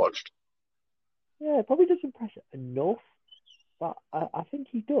 what I've watched. Yeah, probably doesn't press it enough, but I think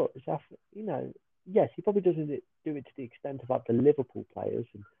he does. Yes, he probably doesn't do it to the extent of like the Liverpool players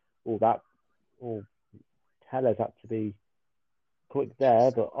and all that. Or Tellez had to be quick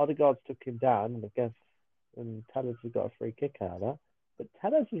there, but Odegaard took him down, and I guess Tellez has got a free kick out of that. But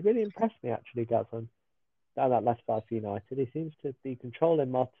Tellez has really impressed me actually, Gavin, down that left side for United. He seems to be controlling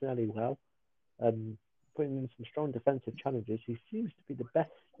Martinelli well, putting in some strong defensive challenges. He seems to be the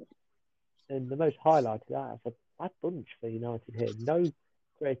best and the most highlighted out of a bad bunch for United here. No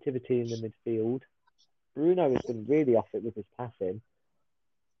creativity in the midfield. Bruno has been really off it with his passing,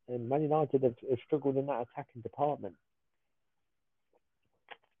 and Man United have struggled in that attacking department.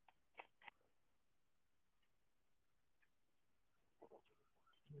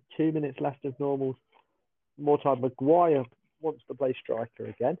 2 minutes left of normal. More time. Maguire wants to play striker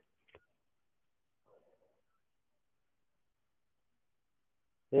again.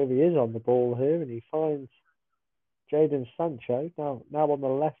 Here he is on the ball here, and he finds Jadon Sancho now on the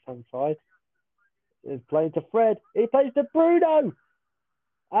left hand side. He's playing to Fred. He plays to Bruno,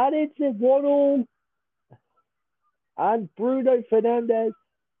 and it's a 1-1. And Bruno Fernandes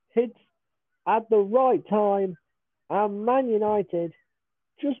hits at the right time, and Man United,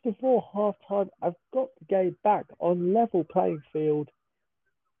 just before half time, have got the game back on level playing field,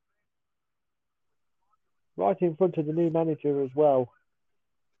 right in front of the new manager as well.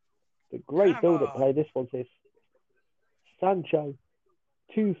 The great build-up play this was this. Sancho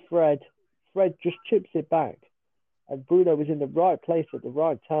to Fred. Fred just chips it back, and Bruno was in the right place at the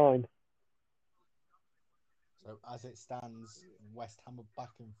right time. So as it stands, West Ham are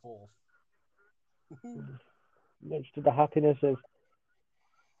back and forth. Much to the happiness of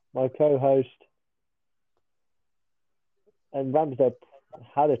my co-host. And Ramsdale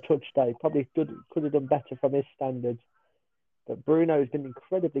had a touch day. Probably could have done better from his standards. But Bruno has been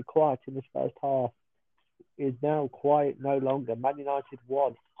incredibly quiet in this first half. He is now quiet no longer. Man United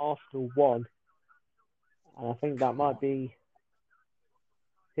 1, Arsenal 1. And I think that might be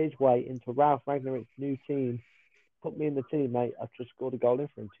his way into Ralph Ragnick's new team. Put me in the team, mate. I've just scored a goal in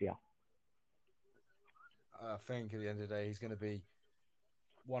front of you. I think at the end of the day, he's going to be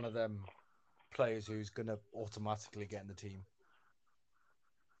one of them players who's going to automatically get in the team.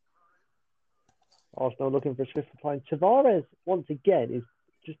 Arsenal looking for a swift reply. Tavares, once again, is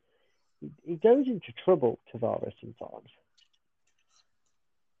just... He goes into trouble, Tavares, sometimes.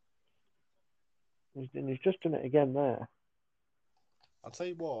 And he's just done it again there. I'll tell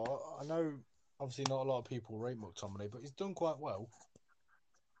you what, I know obviously not a lot of people rate McTominay, but he's done quite well.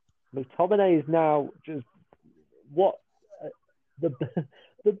 McTominay is now just the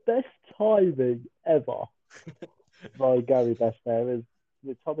best timing ever by Gary Best there is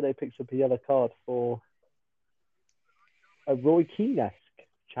McTominay picks up a yellow card for a Roy Keane-esque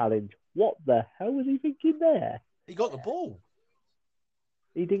challenge. What the hell was he thinking there? He got the ball.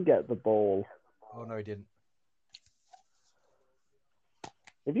 He didn't get the ball. Oh, no, he didn't.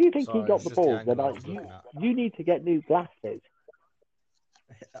 If you think he got the ball, then you need to get new glasses.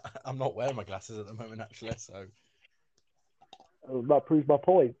 I'm not wearing my glasses at the moment, actually, so... That proves my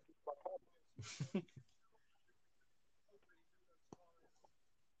point.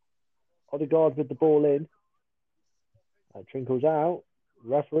 Odegaard with the ball in. That trinkles out.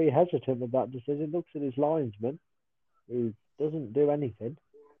 Referee hesitant with that decision. Looks at his linesman, who doesn't do anything.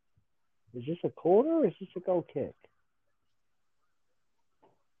 Is this a corner or is this a goal kick?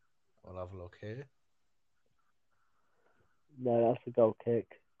 I'll have a look here. No, that's a goal kick.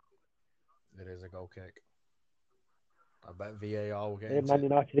 It is a goal kick. I bet VAR will get here, Man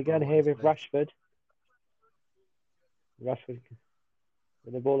United again here with Rashford. Rashford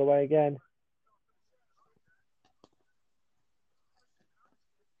with the ball away again.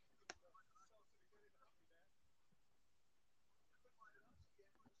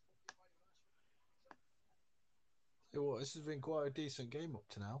 This has been quite a decent game up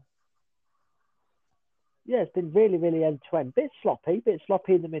to now. Yeah, it's been really, really end-to-end. Bit sloppy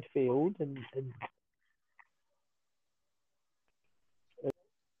in the midfield, and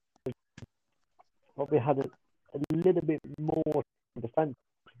probably had a little bit more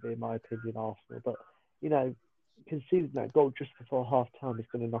defensively, in my opinion, Arsenal. But, conceding that goal just before half-time is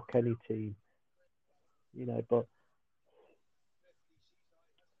going to knock any team. But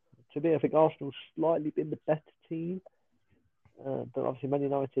to me, I think Arsenal's slightly been the better team. But obviously, Man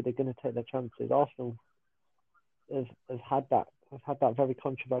United are going to take their chances. Arsenal has had that very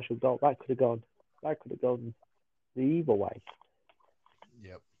controversial goal. That could have gone the either way.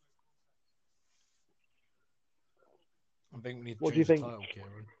 Yep. I think we need to What do you change the think? title,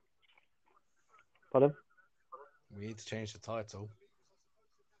 Kieran. Pardon? We need to change the title.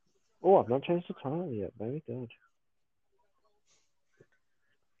 Oh, I've not changed the title yet. Very good.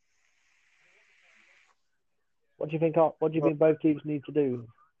 What do you think? What do you think both teams need to do?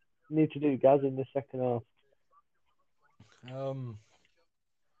 Gaz, in the second half.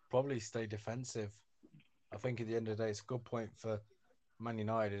 Probably stay defensive. I think at the end of the day, it's a good point for Man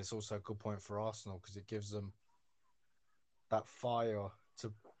United. It's also a good point for Arsenal because it gives them that fire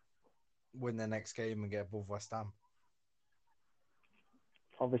to win their next game and get above West Ham.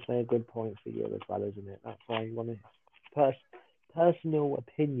 Obviously, a good point for you as well, isn't it? That's why you want to. Personal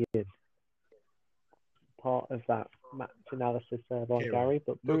opinion. Part of that match analysis there by Kieran, Gary,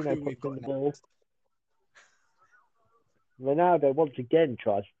 but Bruno we've puts in got the ball. Ronaldo once again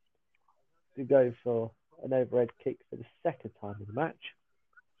tries to go for an overhead kick for the second time in the match.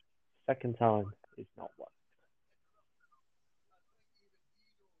 Second time is not one.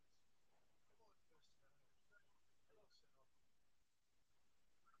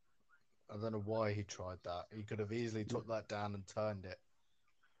 I don't know why he tried that. He could have easily took that down and turned it.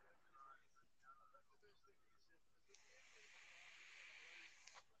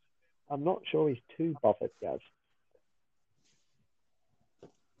 I'm not sure he's too bothered, Gaz.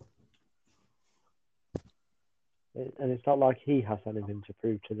 And it's not like he has anything to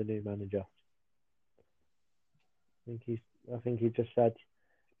prove to the new manager. I think he just said,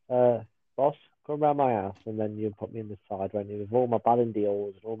 boss, come round my house and then you'll put me in the side, won't you, with all my Ballon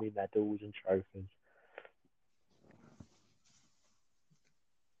d'Ors and all my medals and trophies.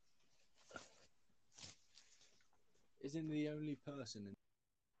 Isn't the only person in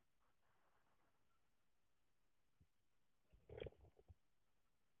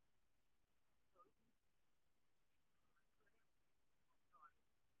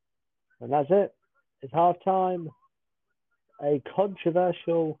And that's it. It's half time. A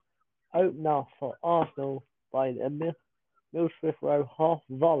controversial opener for Arsenal by a Middlesbrough Row half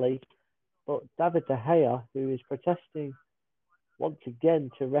volley, but David De Gea, who is protesting once again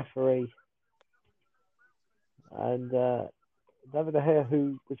to referee, and David De Gea,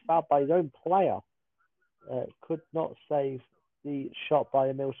 who was fouled by his own player, could not save the shot by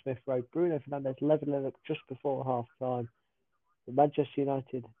Emil Smith Rowe. Bruno Fernandes leveled it up just before half time. Manchester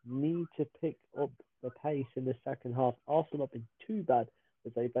United need to pick up the pace in the second half. Arsenal not been too bad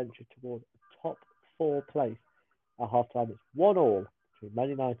as they venture towards a top 4 place at half time. It's 1-1 between Man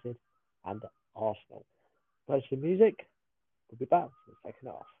United and Arsenal. Play some music. We'll be back for the second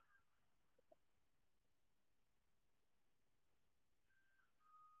half.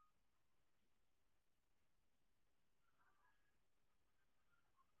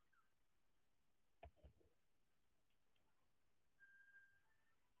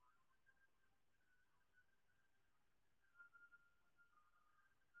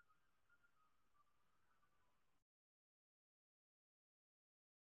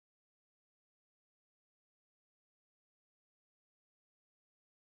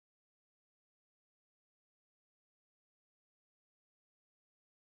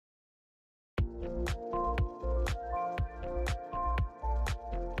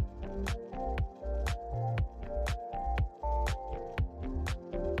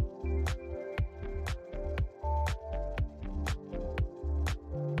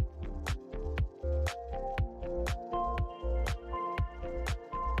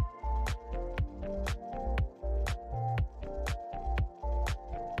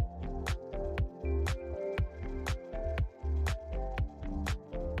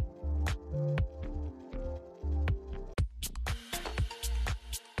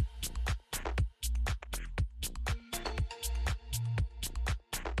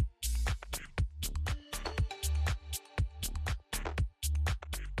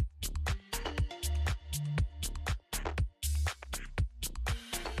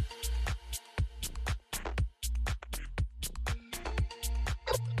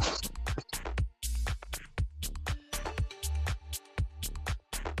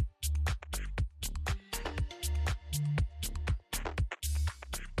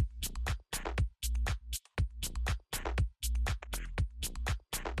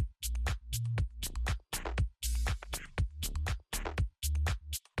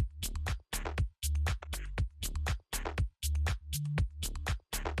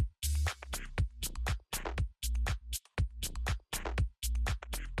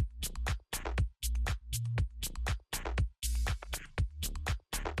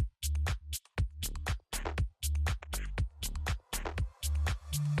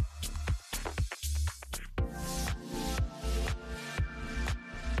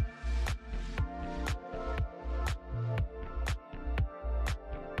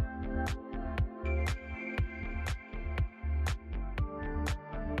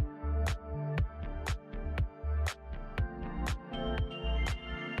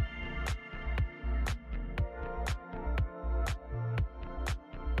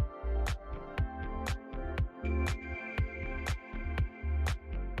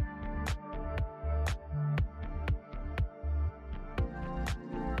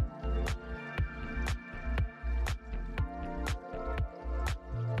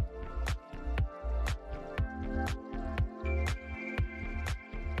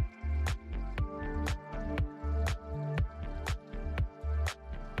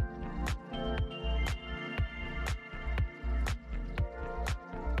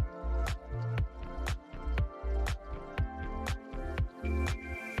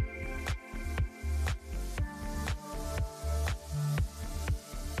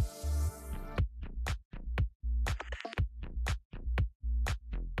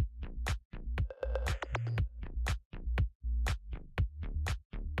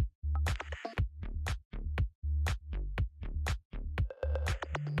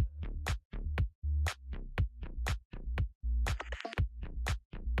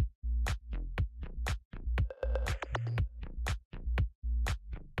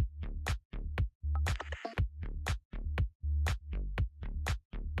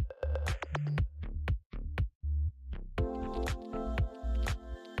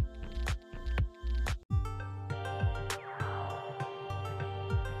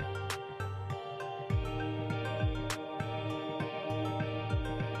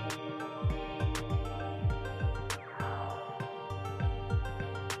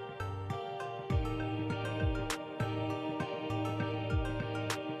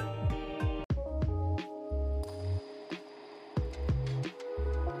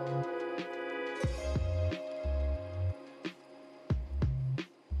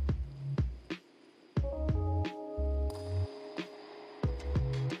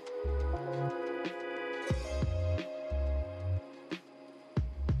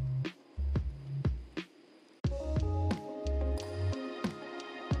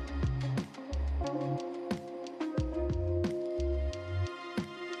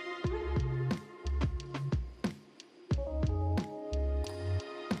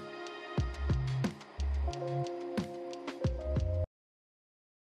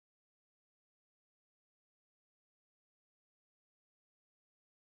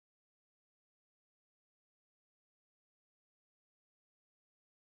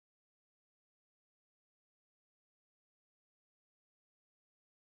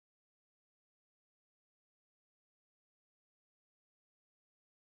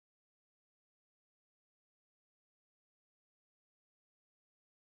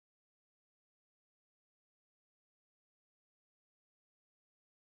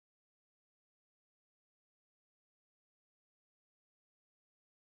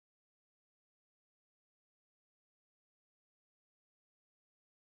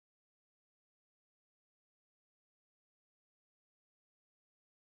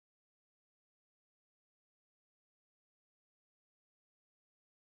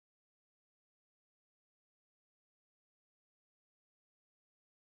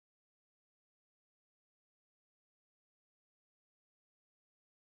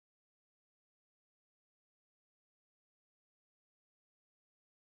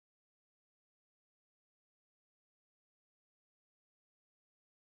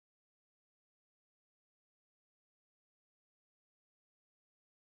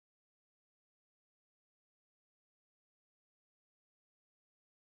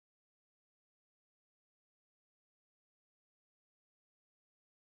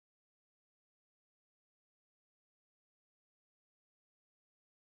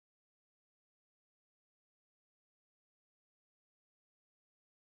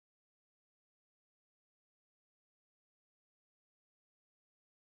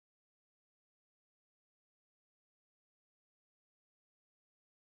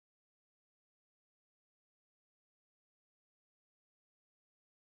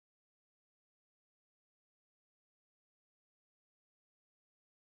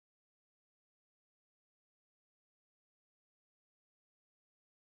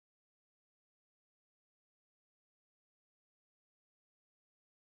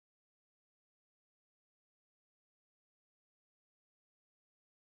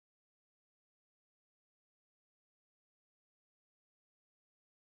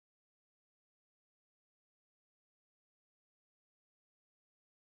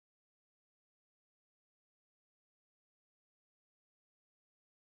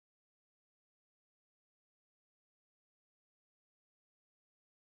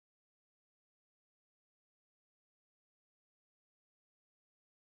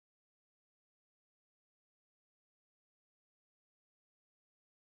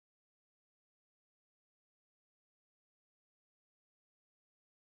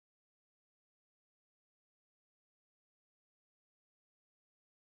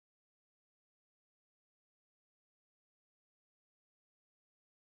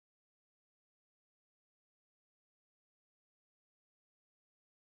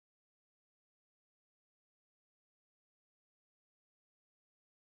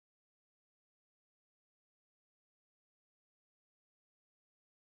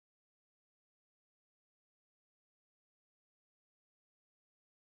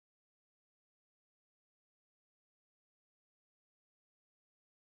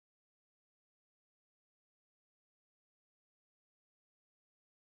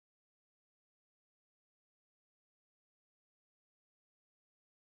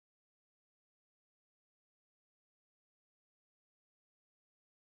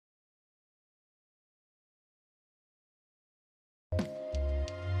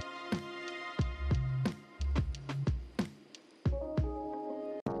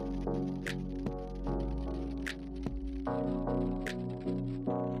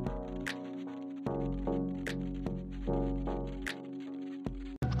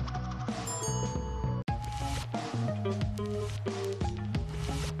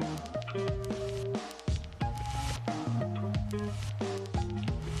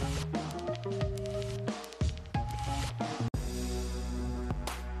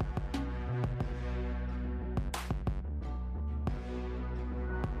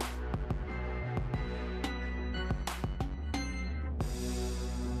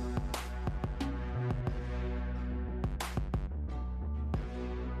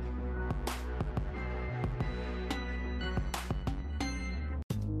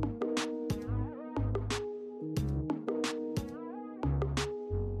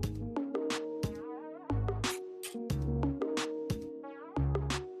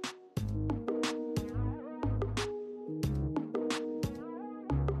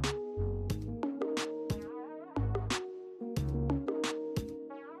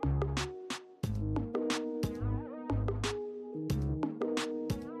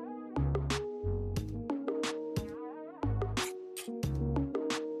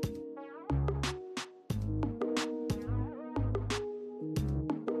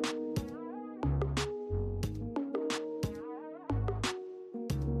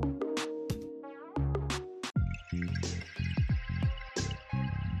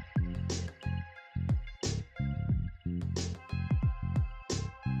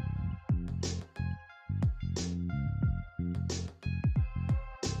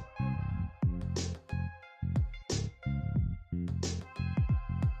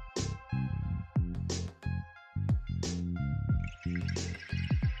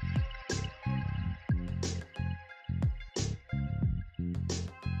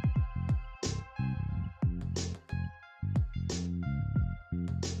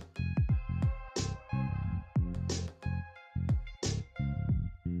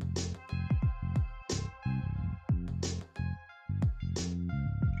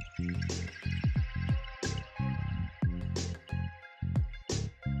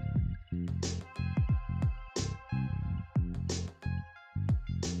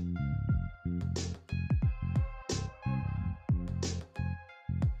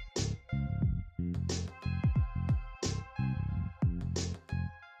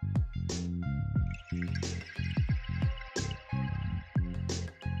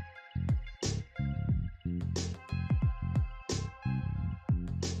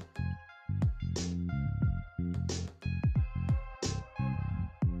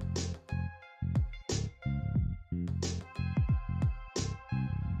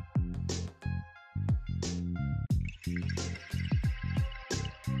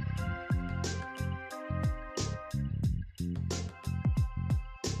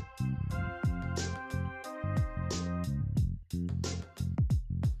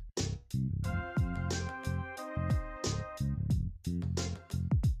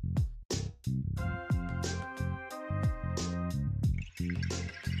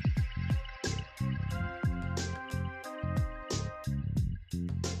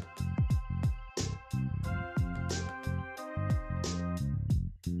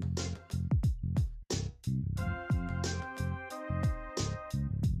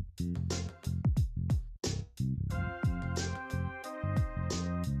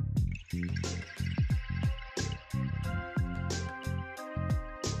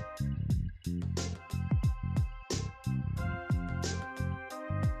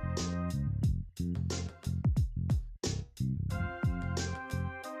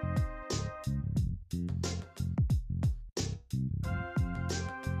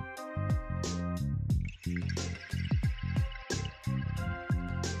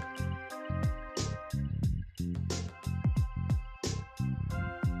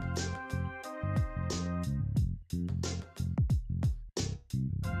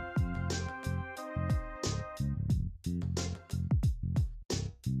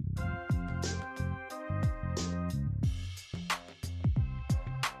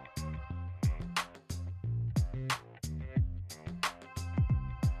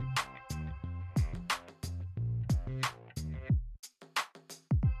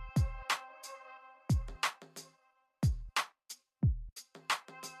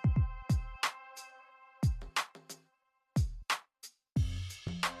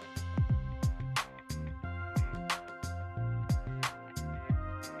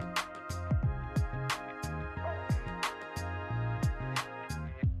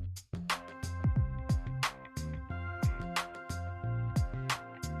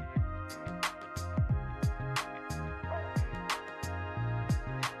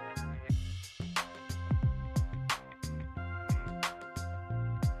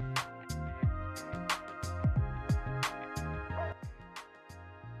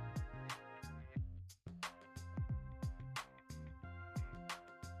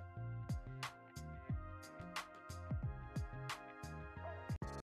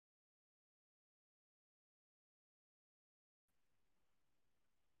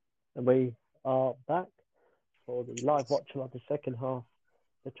 And we are back for the live watching of the second half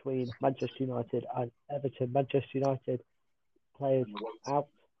between Manchester United and Everton. Manchester United players out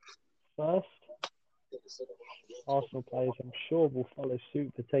first. Arsenal players, I'm sure, will follow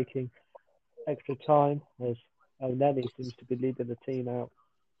suit for taking extra time as Elneny seems to be leading the team out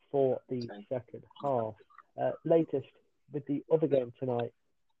for the second half. Latest with the other game tonight,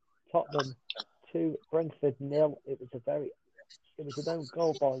 Tottenham 2, Brentford 0. It was an own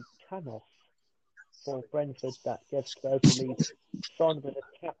goal by Canos for Brentford that gave Spurs the lead. Son with a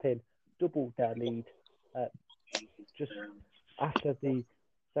tap-in doubled their lead just after the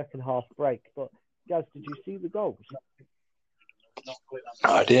second half break. But Gaz, did you see the goals?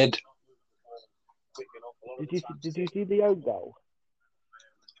 I did. Did you see the own goal?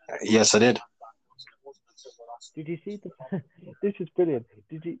 Yes, I did. Did you see the? This is brilliant.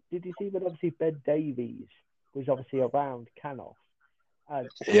 Did you see when obviously Ben Davies was obviously around Canos, and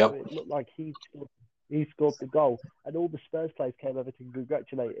Yep. it looked like he scored the goal, and all the Spurs players came over to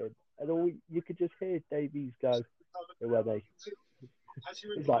congratulate him, and all you could just hear Davies go, "Who are they?"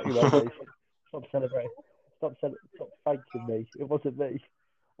 He's like, "Who are they? Stop celebrating. Stop thanking me. It wasn't me."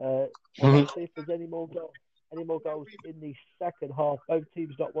 Let's see if there's any more goals in the second half. Both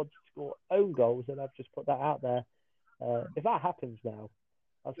teams not wanting to score own goals, and I've just put that out there. If that happens now,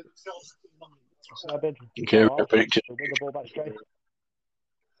 I've been Okay, prediction. win the ball back straight.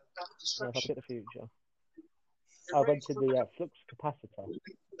 Yeah, if I pick the future, I went to the flux capacitor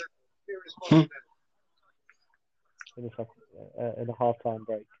in a half-time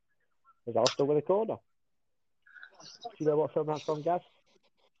break. Because I'll still win a corner. Do you know what film that's from, Gaz?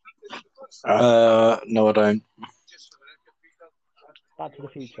 No, I don't. Back to the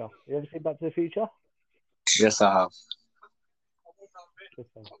Future. You ever seen Back to the Future? Yes, I have. Good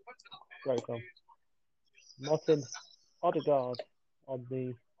film. Great film. Martin Odegaard on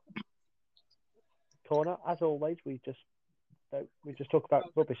the corner. As always, we just talk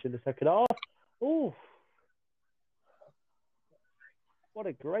about rubbish in the second half. Ooh, what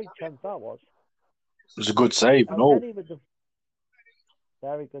a great chance that was! It was a good save and all. Elneny with the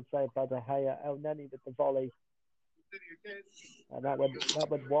very good save by De Gea. Elneny with the volley, and that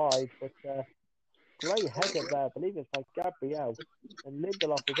went wide. But great header there. I believe it's by Gabriel. And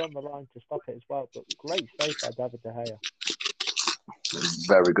Lindelof was on the line to stop it as well. But great save by David De Gea.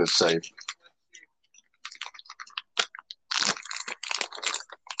 Very good save.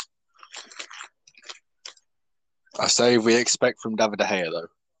 A save we expect from David De Gea, though.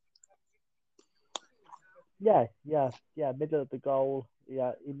 Yeah. Middle of the goal.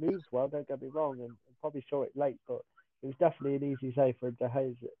 Yeah, he moves well, don't get me wrong. And probably saw it late, but it was definitely an easy save for De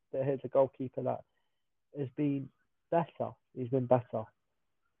Gea. De Gea's a goalkeeper that has been better. He's been better.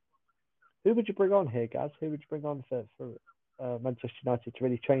 Who would you bring on here, Gaz? Who would you bring on for Manchester United to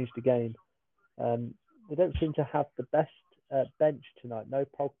really change the game? They don't seem to have the best bench tonight. No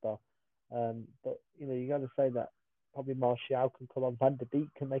Pogba. But, you got to say that probably Martial can come on. Van der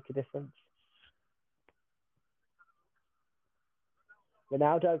Beek can make a difference.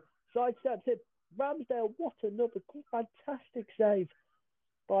 Ronaldo sidesteps it. Ramsdale, what another fantastic save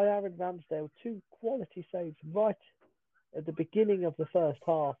by Aaron Ramsdale. 2 quality saves right at the beginning of the first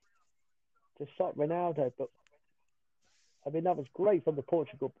half to stop Ronaldo. But, that was great from the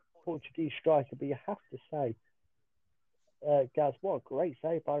Portuguese striker. But you have to say, Gaz, what a great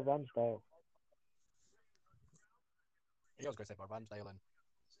save by Ramsdale. He was a great save by Ramsdale and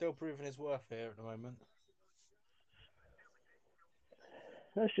still proving his worth here at the moment.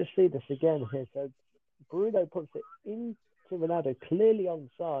 Let's just see this again here. So Bruno puts it into Ronaldo, clearly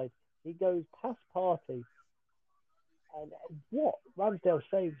onside. He goes past Partey. And what Ramsdale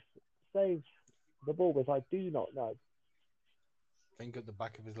saves the ball with, I do not know. I think at the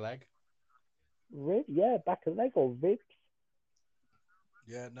back of his leg. Rib? Yeah, back of the leg or ribs?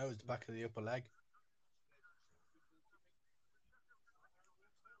 Yeah, no, it's the back of the upper leg.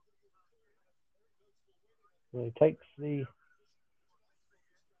 So he takes the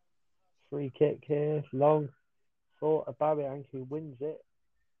free kick here. Long for Aubameyang, who wins it.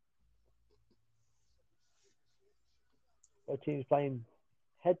 Both teams playing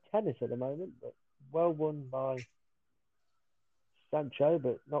head tennis at the moment, but well won by Sancho,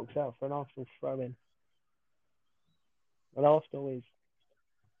 but knocks out for an Arsenal throw-in. And Arsenal is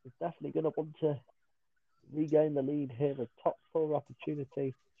definitely going to want to regain the lead here. The top 4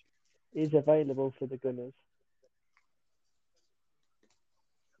 opportunity is available for the Gunners.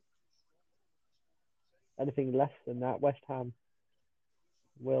 Anything less than that, West Ham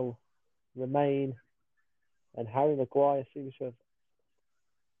will remain. And Harry Maguire seems to have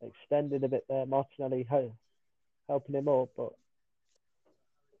extended a bit there. Martinelli helping him up, but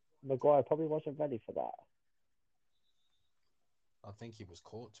Maguire probably wasn't ready for that. I think he was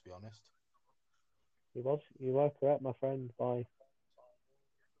caught, to be honest. You were correct, my friend, by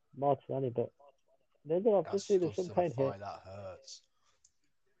Martinelli, but I've just seen some pain here. That hurts.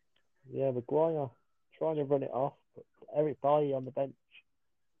 Yeah, Maguire trying to run it off, but Eric Bailly on the bench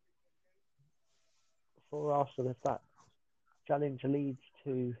for Arsenal. If that challenge leads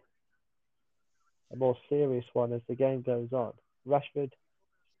to a more serious one as the game goes on. Rashford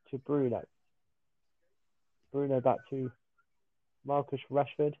to Bruno. Bruno back to Marcus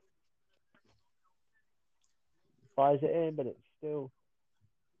Rashford. Fires it in, but it still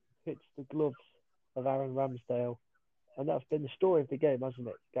hits the gloves of Aaron Ramsdale. And that's been the story of the game, hasn't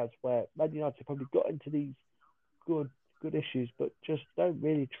it, Gaz? Where Man United probably got into these good issues, but just don't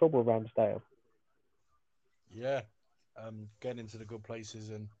really trouble Ramsdale. Yeah, getting into the good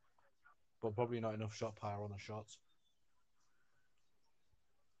places, but probably not enough shot power on the shots.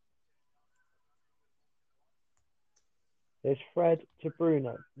 There's Fred to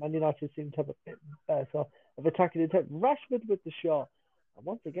Bruno. Man United seem to have a bit better of attacking intent. Rashford with the shot. And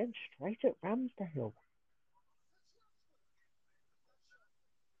once again, straight at Ramsdale.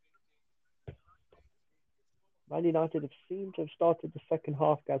 Man United have seemed to have started the second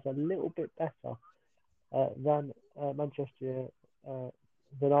half, guys, a little bit better than Manchester,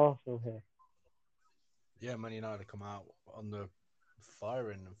 than Arsenal here. Yeah, Man United come out on the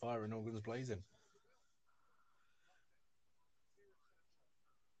firing all guns blazing.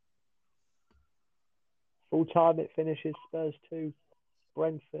 Full time it finishes Spurs 2,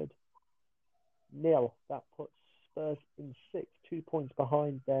 Brentford 0. That puts Spurs in 6, 2 points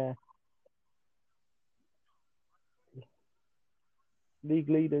behind their league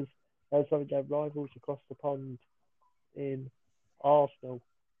leaders, their rivals across the pond in Arsenal.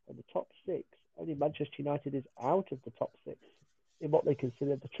 And the top 6, only Manchester United is out of the top 6 in what they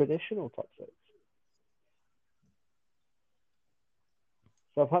consider the traditional top 6.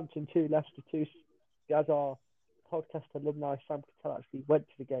 Southampton 2, Leicester 2. Gazar, podcast alumni Sam Cattell actually went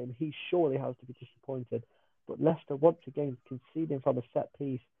to the game. He surely has to be disappointed. But Leicester once again conceding from a set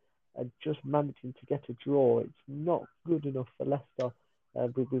piece and just managing to get a draw. It's not good enough for Leicester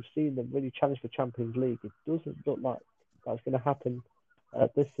We've seen them really challenge for Champions League. It doesn't look like that's going to happen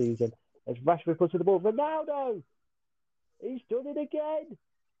this season. As Rashford puts in the ball, Ronaldo! He's done it again!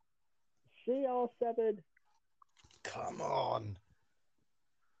 CR7 Come on.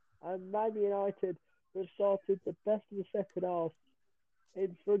 and Man United have started the best of the second half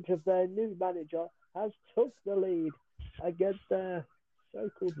in front of their new manager, has took the lead against their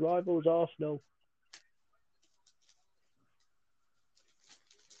so-called rivals Arsenal.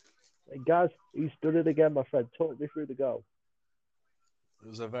 And Gaz, he's done it again, my friend. Talk me through the goal. It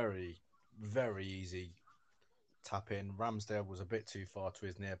was a very, very easy tap in. Ramsdale was a bit too far to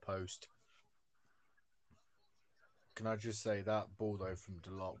his near post. Can I just say that ball, though, from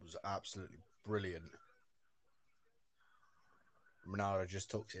Dalot was absolutely brilliant. Ronaldo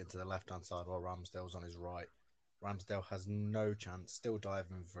just tucks it into the left-hand side while Ramsdale's on his right. Ramsdale has no chance, still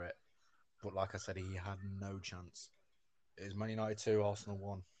diving for it. But like I said, he had no chance. It is Man United 2, Arsenal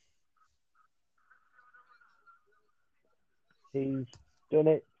 1. He's done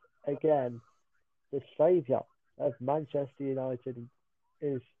it again. The saviour of Manchester United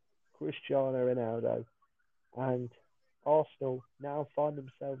is Cristiano Ronaldo. And Arsenal now find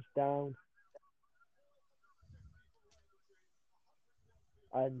themselves down.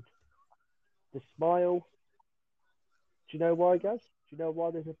 And the smile, do you know why, guys? Do you know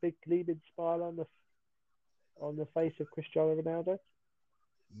why there's a big gleaming smile on the face of Cristiano Ronaldo?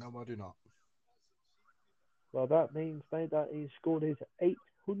 No, I do not. Well, that means, mate, that he's scored his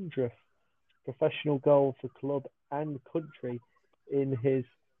 800th professional goal for club and country in his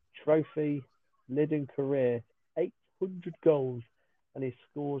trophy-laden career. 800 goals, and he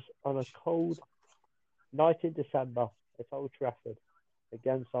scores on a cold night in December at Old Trafford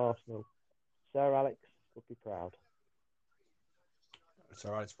against Arsenal. Sir Alex would be proud. It's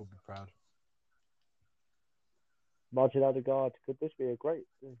all right, we'll be proud. Martin Odegaard, could be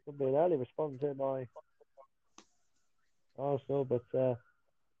an early response here by Arsenal, but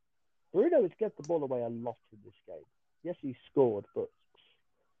Bruno has get the ball away a lot in this game. Yes, he scored, but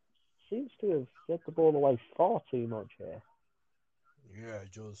seems to have get the ball away far too much here. Yeah,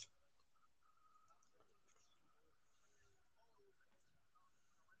 it does.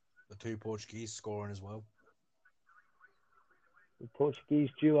 The two Portuguese scoring as well. The Portuguese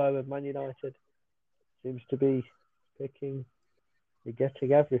duo of Man United seems to be getting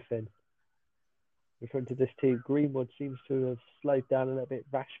everything in front of this team. Greenwood seems to have slowed down a little bit.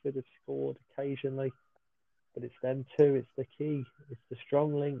 Rashford has scored occasionally, but it's them two. It's the key. It's the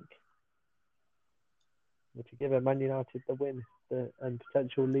strong link. But to give Man United the win and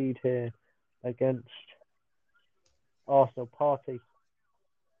potential lead here against Arsenal. Partey,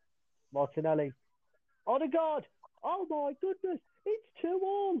 Martinelli, Odegaard. Oh my goodness, it's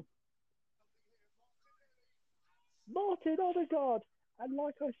 2-2. Martin Odegaard. And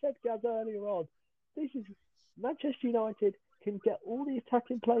like I said, Gaz, earlier on, this is Manchester United can get all the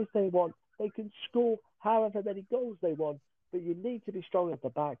attacking plays they want. They can score however many goals they want, but you need to be strong at the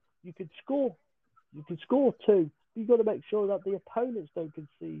back. You can score two. You've got to make sure that the opponents don't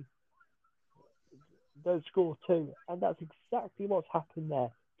score two, and that's exactly what's happened there.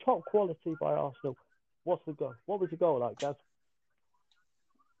 Top quality by Arsenal. What's the goal? What was the goal like, Gaz?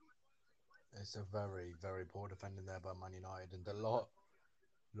 It's a very, very poor defending there by Man United, and Dalot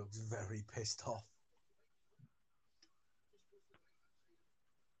looks very pissed off.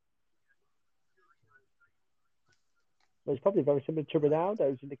 Well, it's probably very similar to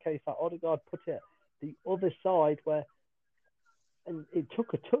Ronaldo's in the case that Odegaard put it the other side and it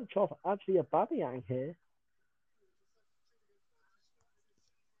took a touch off actually Aubameyang here.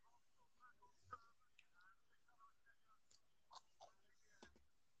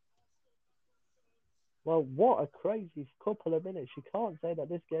 Well, what a crazy couple of minutes. You can't say that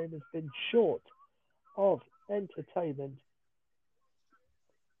this game has been short of entertainment.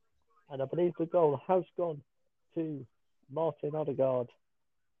 And I believe the goal has gone to Martin Odegaard.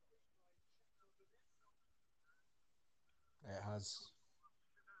 It has.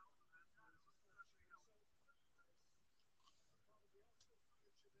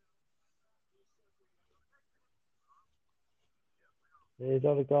 There's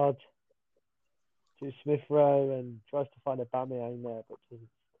Odegaard to Smith Rowe and tries to find Aubameyang there, but doesn't.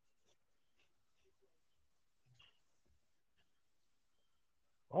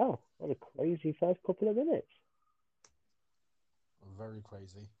 Wow, what a crazy first couple of minutes. Very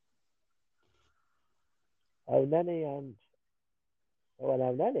crazy. Elneny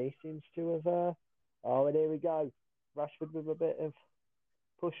seems to have. And here we go. Rashford with a bit of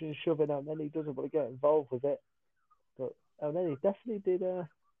pushing and shoving. Elneny doesn't want to get involved with it, but Elneny definitely did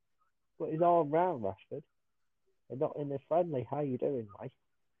put his arm round Rashford. They're not in there friendly. How you doing, mate?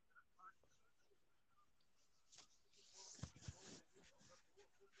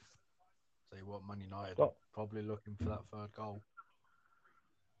 Tell you what, Man United Got- are probably looking for that third goal.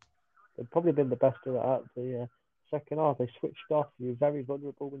 They've probably been the best of it at the second half. They switched off. You're very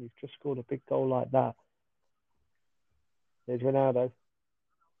vulnerable when you've just scored a big goal like that. There's Ronaldo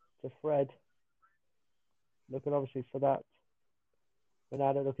to Fred. Looking obviously for that.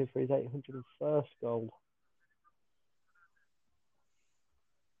 Ronaldo looking for his 801st goal.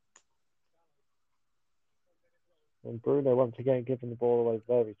 And Bruno once again giving the ball away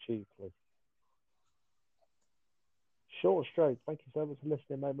very cheaply. Short stroke. Thank you so much for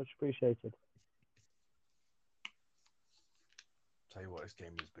listening, mate. Much appreciated. Tell you what, this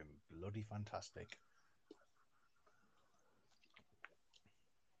game has been bloody fantastic.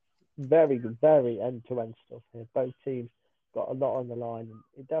 Very, very end-to-end stuff here. Both teams got a lot on the line, and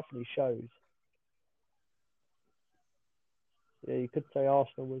it definitely shows. Yeah, you could say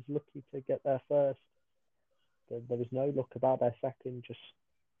Arsenal was lucky to get there first. There was no luck about their second, just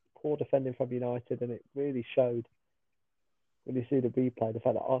poor defending from United, and it really showed when you see the replay, the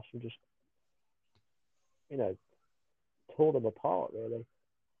fact that Arsenal just, tore them apart, really.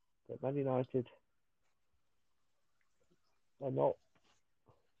 But Man United are not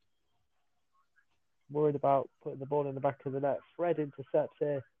worried about putting the ball in the back of the net. Fred intercepts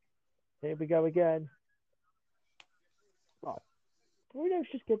here. Here we go again. Right. Bruno's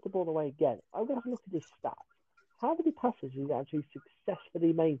just give the ball away again. I'm going to have a look at his stats. How many passes has he actually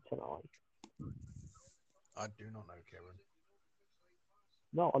successfully made tonight? I do not know, Kieran.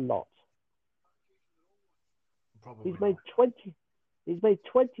 Not a lot. Probably He's made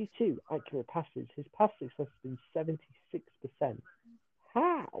 22 accurate passes. His pass success has been 76%.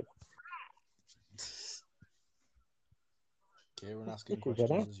 How? Kieran asking This is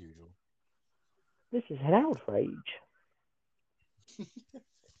questions as usual. This is an outrage.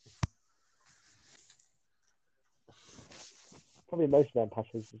 Probably most of them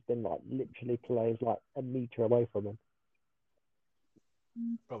passes has been like literally players like a metre away from him.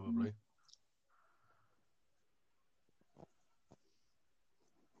 Probably.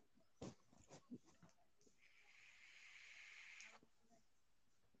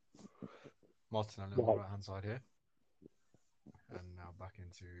 Martinelli on the right hand side here. And now back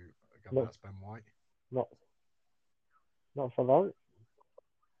into Gabriel's Ben White. Not for long.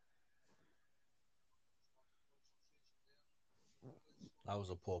 That was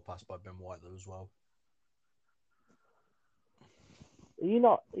a poor pass by Ben White though as well. Are you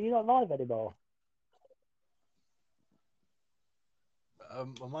not live anymore?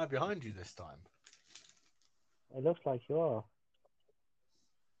 Am I behind you this time? It looks like you are.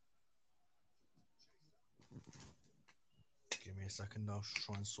 Give me a second, I'll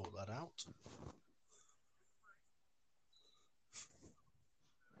try and sort that out.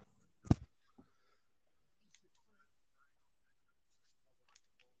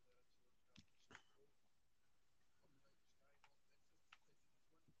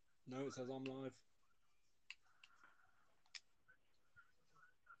 No, it says I'm live.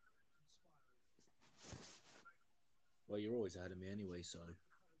 Well, you're always ahead of me anyway, so.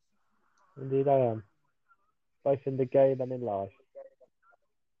 Indeed I am. Both in the game and in life.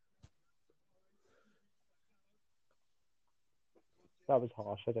 That was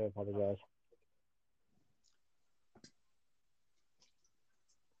harsh. I do apologise.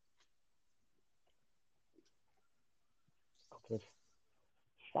 Couple of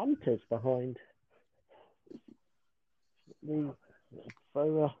Santa's behind the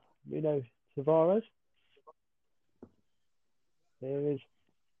Bruno Tavares. Here is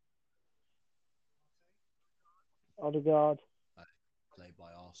Odegaard. Played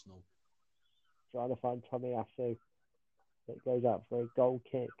by Arsenal. Trying to find Tomiyasu. It goes out for a goal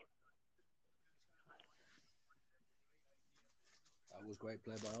kick. That was great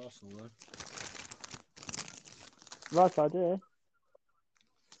play by Arsenal though. Right idea.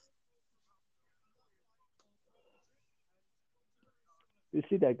 You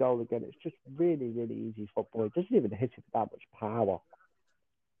see their goal again. It's just really, really easy football. It doesn't even hit it with that much power.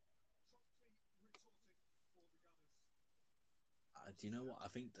 Do you know what? I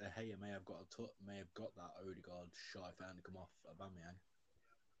think De Gea may have got that Odegaard shot if it hadn't come off Aubameyang.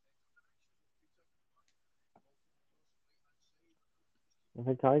 I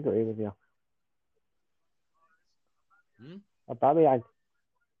think I agree with you. Aubameyang,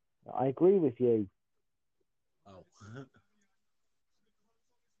 I agree with you. Oh.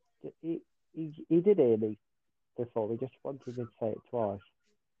 He did hear me before. We just wanted me to say it twice.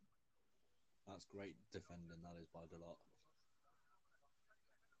 That's great defending, that is, by Dalot.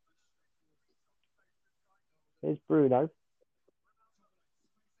 Here's Bruno.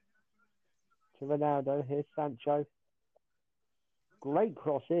 To Ronaldo. Here's Sancho. Great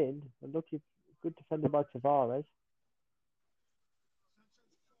cross in. And lucky, good defending by Tavares.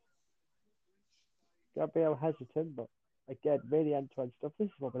 Gabriel hesitant, but again, really end-to-end stuff. This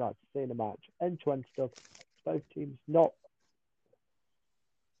is what we like to see in a match. End-to-end stuff. Both teams not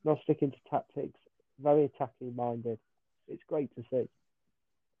sticking to tactics. Very attacking minded. It's great to see.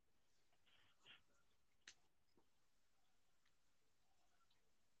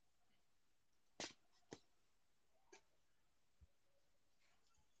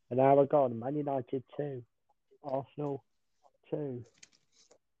 An hour gone. Man United 2. Arsenal 2.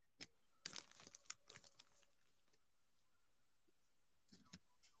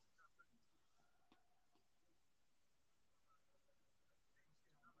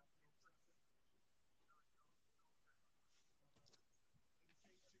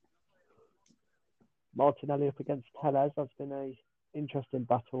 Martinelli up against Tellez. That's been a interesting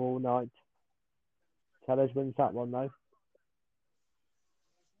battle all night. Tellez wins that one though.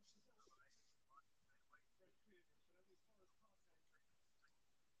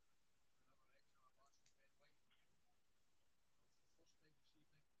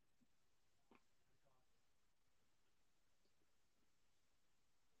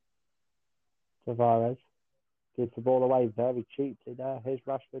 Tavares gives the ball away very cheaply there. Here's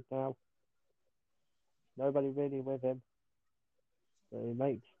Rashford now. Nobody really with him. So he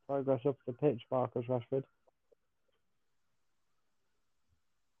makes progress up the pitch, Marcus Rashford.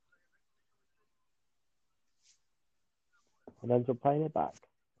 And ends up playing it back.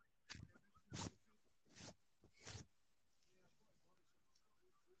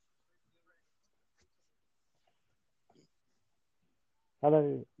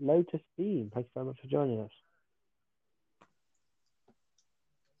 Hello, Lotus Beam. Thank you very much for joining us.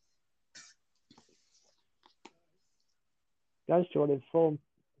 Guys, do you want to inform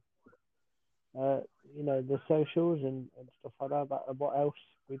the socials and stuff like that about what else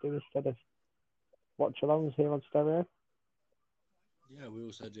we do instead of watch alongs here on Stereo? Yeah, we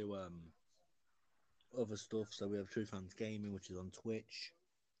also do other stuff. So we have True Fans Gaming, which is on Twitch.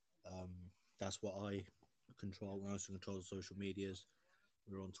 That's what I control. I also control the social medias.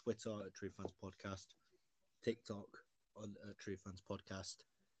 We're on Twitter at True Fans Podcast, TikTok at True Fans Podcast,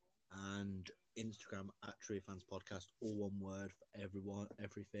 and Instagram at True Fans Podcast. All one word for everyone,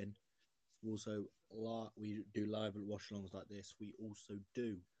 everything. Also, we do live watch-alongs like this. We also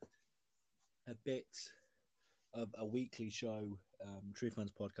do a bit of a weekly show, True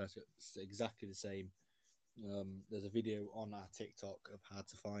Fans Podcast. It's exactly the same. There's a video on our TikTok of how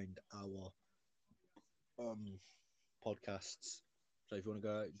to find our podcasts. So if you want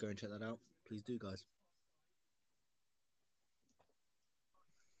to go and check that out, please do, guys.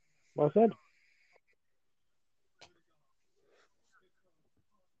 Well said.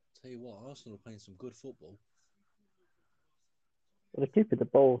 Tell you what, Arsenal are playing some good football. Well, they're keeping the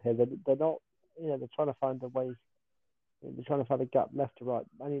ball here. They're not, they're trying to find the ways. They're trying to find a gap left to right.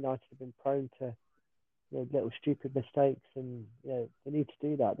 Man United have been prone to little stupid mistakes, and they need to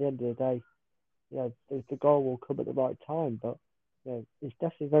do that. At the end of the day, the goal will come at the right time. But it's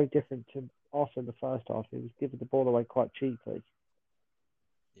definitely very different to Arsenal in the first half. He was giving the ball away quite cheaply.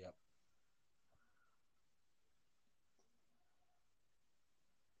 Yep.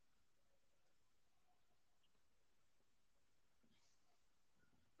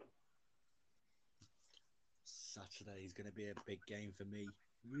 Saturday is going to be a big game for me.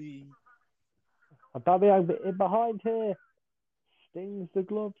 Aubameyang in behind here stings the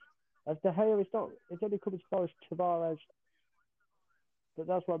gloves. As De Gea, it's only come as far as Tavares. But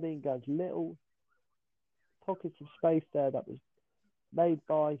that's what I mean, guys. Little pockets of space there that was made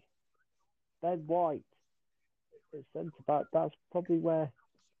by Ben White at centre back. That's probably where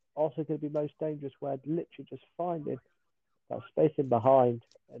also going to be most dangerous, where literally just finding that space in behind,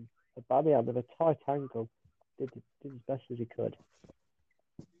 and Aubameyang with a tight angle did as best as he could.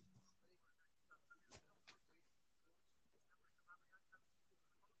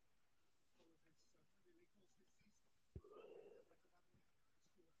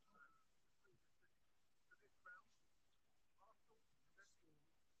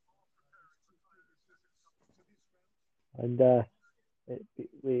 And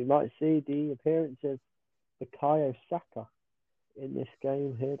we might see the appearance of Bukayo Saka in this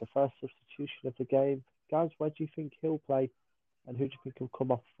game here, the first substitution of the game. Guys, where do you think he'll play, and who do you think he'll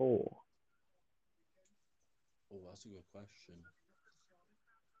come off for? Oh, that's a good question.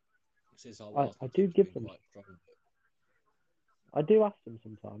 I do give them. I do ask them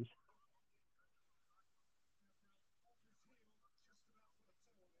sometimes.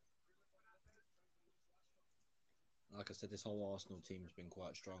 like I said, this whole Arsenal team's been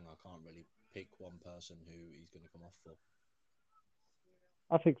quite strong. I can't really pick one person who he's going to come off for.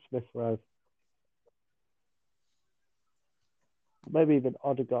 I think Smith Rowe. Maybe even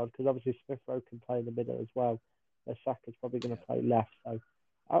Odegaard, because obviously Smith Rowe can play in the middle as well. Saka's probably going to play left, so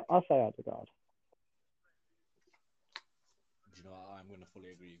I'll say Odegaard. Do you know what? I'm going to fully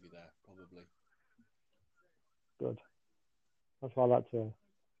agree with you there, probably. Good. That's what I like to hear.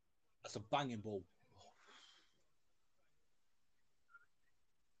 That's a banging ball.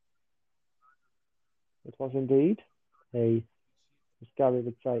 It was indeed as Gary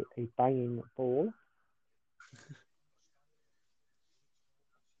would say, a banging ball.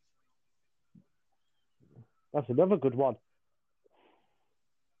 That's another good one.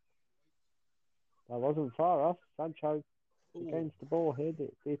 That wasn't far off. Sancho against the ball here.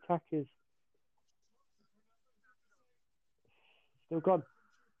 The attack is still gone.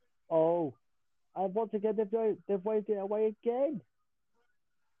 Oh, and once again they've waved it away again.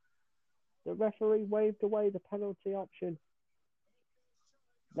 The referee waved away the penalty option.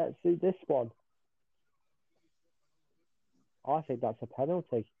 Let's see this one. I think that's a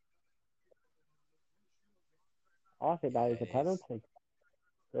penalty. I think that is a penalty.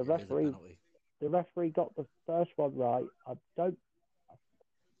 The referee got the first one right.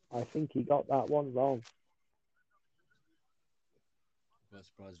 I think he got that one wrong. I'm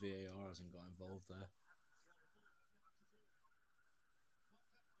surprised VAR hasn't got involved there.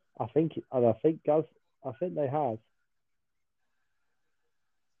 I think they have.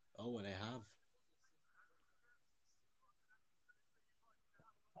 Oh, and they have.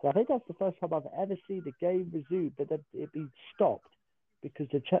 So I think that's the first time I've ever seen the game resumed, but then it be stopped because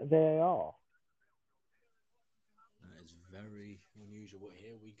they checked VAR. That is very unusual. But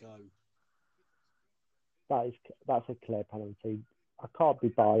here we go. That's a clear penalty. I can't be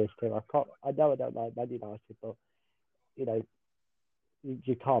biased here. I know I don't like Man United, but you know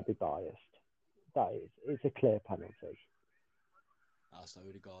you can't be biased. It's a clear penalty. That's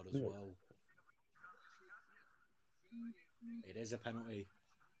Odegaard as well. It is a penalty.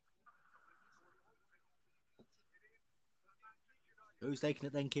 Who's taking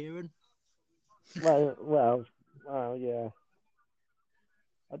it then, Kieran? Well, yeah.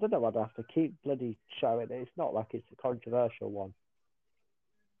 I don't know whether I have to keep bloody showing it. It's not like it's a controversial one.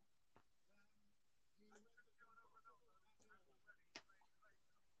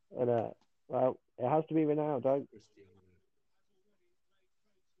 And well, it has to be Ronaldo.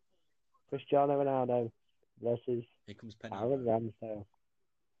 Cristiano Ronaldo versus Here comes Aaron Ramsdale.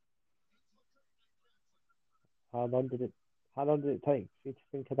 How long did it take for you to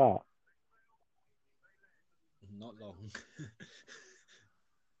think of that? Not long.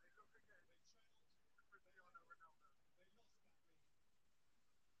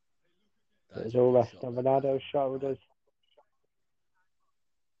 It was all rest on Ronaldo's shoulders.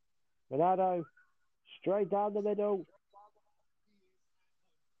 Ronaldo, straight down the middle.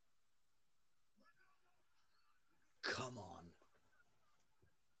 Come on.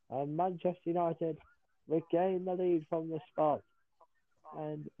 And Manchester United regain the lead from the spot.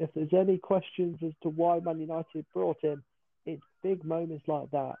 And if there's any questions as to why Man United brought him, it's big moments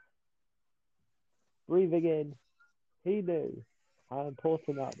like that. Breathing in, he knew how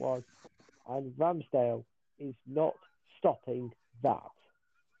important that was. And Ramsdale is not stopping that.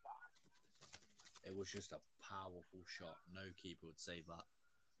 It was just a powerful shot. No keeper would save that.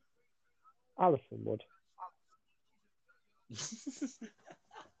 Alisson would.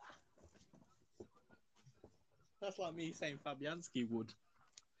 That's like me saying Fabianski would.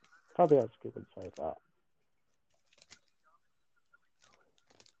 Fabianski would save that.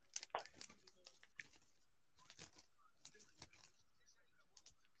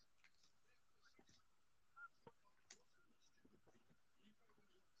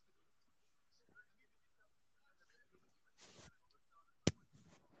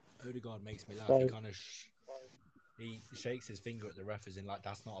 Odegaard makes me laugh. So, He kind of he shakes his finger at the ref as in like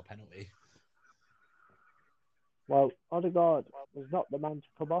that's not a penalty. well, Odegaard was not the man to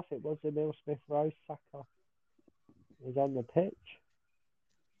come off. It was Emil Smith-Rowe. Saka was on the pitch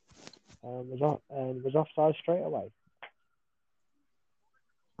and was offside straight away.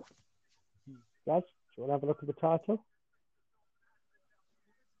 Guys, do you want to have a look at the title?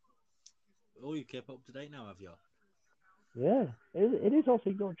 Oh, you kept up to date now, have you? Yeah, it is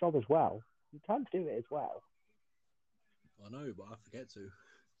also your job as well. You can do it as well. I know, but I forget to.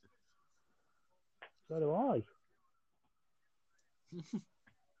 So do I.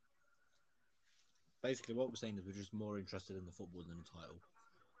 Basically, what we're saying is we're just more interested in the football than the title.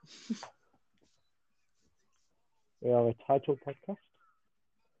 We are a title podcast.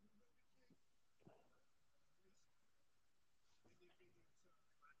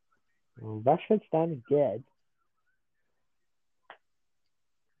 Well, Rashford's down again.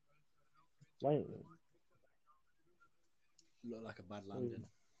 Wait. Looked like a bad landing.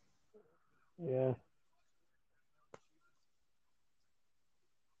 Yeah.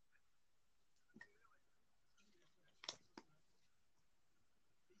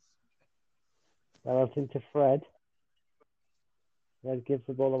 Now it's into Fred. Fred gives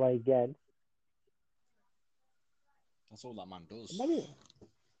the ball away again. That's all that man does.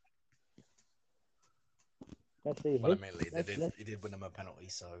 Let's see. Well, admittedly, he did win him a penalty,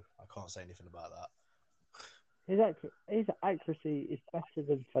 so I can't say anything about that. His accuracy is better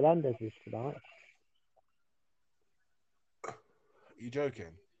than Fernandez's tonight. Are you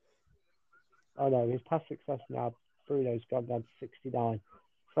joking? Oh no, his pass success now. Bruno's gone down to 69.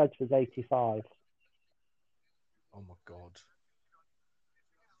 Fred's was 85. Oh my god.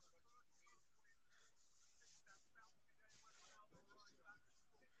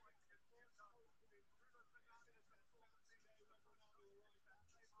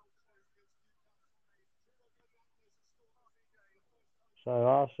 So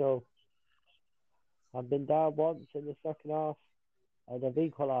Arsenal have been down once in the second half and have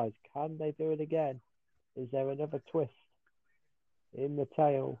equalised. Can they do it again? Is there another twist in the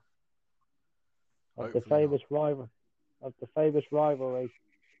tail of the famous rivalry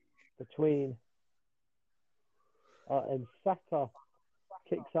between and Saka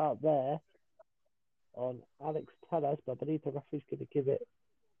kicks out there on Alex Telles, but I believe the referee's going to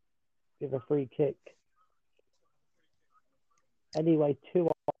give a free kick. Anyway, 2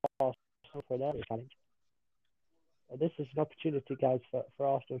 Arsenal for an early challenge. And this is an opportunity, guys, for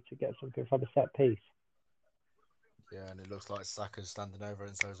Arsenal to get something from a set piece. Yeah, and it looks like Saka's standing over it,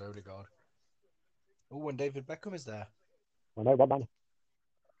 and so is Odegaard. Oh, and David Beckham is there. I know one man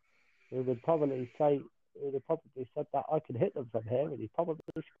who would probably said that I can hit them from here, and he'd probably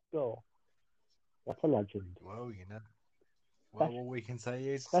score. What a legend! Well, you know. Well, all we can say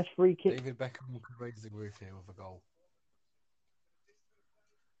is best free kick. David Beckham could raise the roof here with a goal.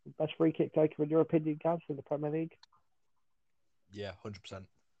 Best free kick taker in your opinion, guys, in the Premier League? Yeah, 100%.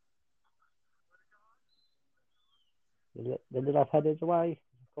 The little headers away,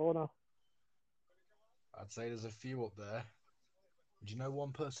 corner. I'd say there's a few up there. Do you know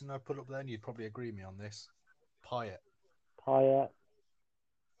one person I'd put up there, and you'd probably agree with me on this? Payet.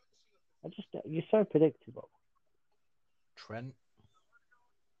 You're so predictable. Trent.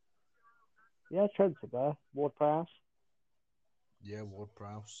 Yeah, Trent's up there. Ward-Prowse. Yeah,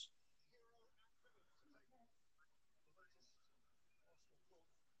 Ward-Prowse.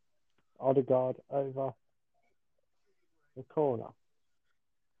 Odegaard over the corner.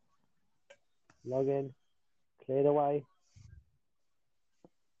 Log in. Cleared away.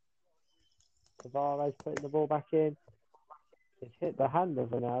 Tavares putting the ball back in. It's hit the hand of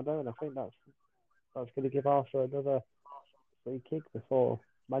Ronaldo, and I think that's going to give Arsenal another free kick before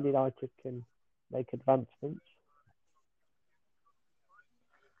Man United can make advancements.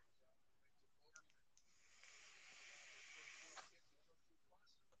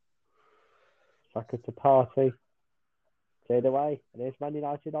 Saka to Partey. Cleared away. And there's Man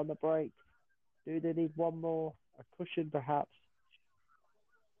United on the break. Do they need one more? A cushion, perhaps?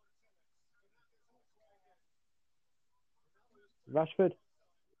 Rashford.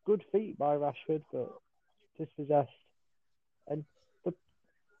 Good feet by Rashford, but dispossessed. And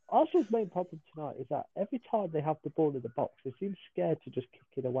Arsenal's main problem tonight is that every time they have the ball in the box, they seem scared to just kick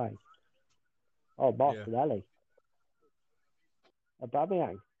it away. Oh, Martinelli. Yeah.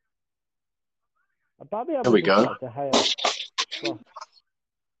 Aubameyang. There we go. De Gea.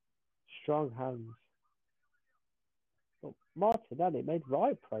 Strong hands. But Martinelli made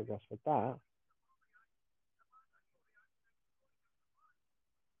right progress with that.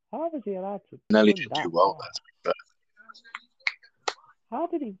 How was he allowed to? Nelly didn't do well there. How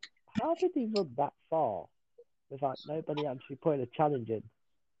did he run that far without nobody actually putting a challenge in?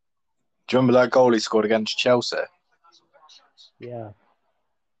 Do you remember that goal he scored against Chelsea? Yeah.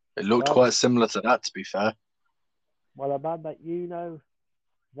 It looked quite similar to that, to be fair. Well, a man that you know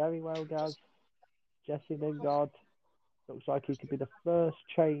very well, Gaz, Jesse Lingard, looks like he could be the first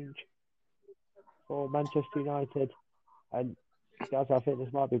change for Manchester United. And, Gaz, I think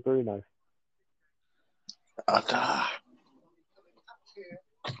this might be Bruno.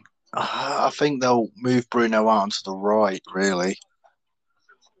 I think they'll move Bruno out onto the right, really.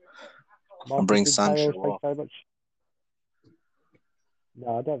 And bring Sancho off. So much.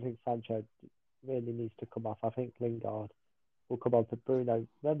 No, I don't think Sancho really needs to come off. I think Lingard will come on to Bruno.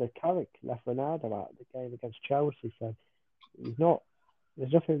 Remember, Carrick left Ronaldo out of the game against Chelsea, so he's not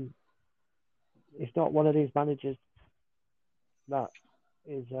one of these managers that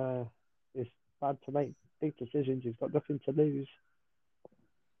is bad to make big decisions. He's got nothing to lose.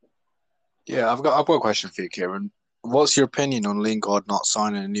 Yeah, I've got a question for you, Kieran. What's your opinion on Lingard not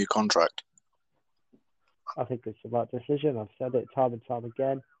signing a new contract? I think it's the right decision. I've said it time and time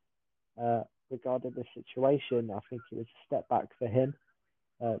again. Regarding the situation, I think it was a step back for him.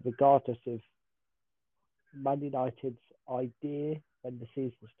 Regardless of Man United's idea when the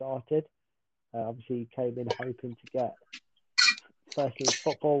season started. Obviously, he came in hoping to get first team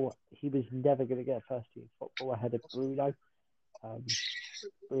football. He was never going to get first team football ahead of Bruno.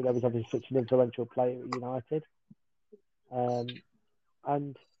 Bruno was obviously such an influential player at United.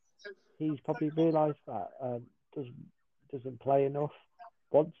 And he's probably realised that doesn't play enough,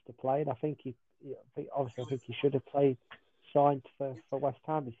 wants to play, and I think he should have signed for West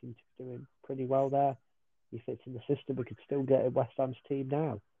Ham. He seems to be doing pretty well there. He fits in the system. We could still get in West Ham's team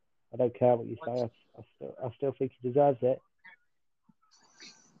now. I don't care what you say. I still think he deserves it.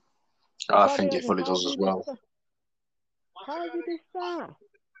 I think he fully does as well. How did he that?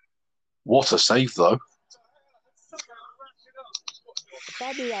 What a save, though.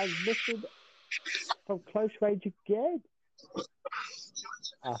 Aubameyang missing from close range again.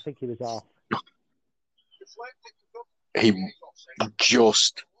 I think he was off. He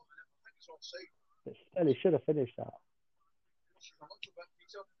just... But still, he should have finished that.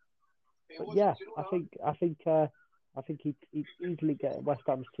 But yeah, I think he'd easily get West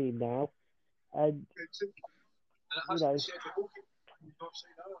Ham's team now, and you know,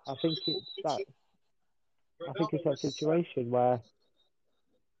 I think it's that situation where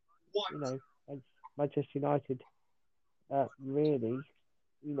you know Manchester United really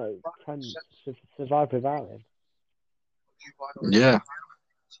can survive without him. Yeah.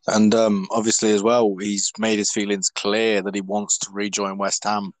 And obviously as well, he's made his feelings clear that he wants to rejoin West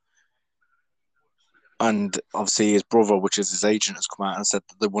Ham. And obviously his brother, which is his agent, has come out and said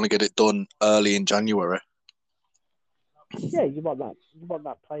that they want to get it done early in January. Yeah, you want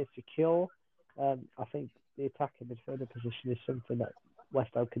that player secure. I think the attacking midfielder position is something that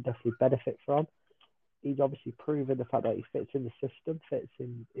West Ham can definitely benefit from. He's obviously proven the fact that he fits in the system, fits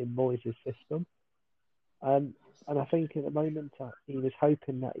in Moyes' system. And I think at the moment he was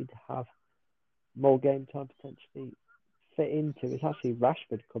hoping that he'd have more game time potentially fit into. It's actually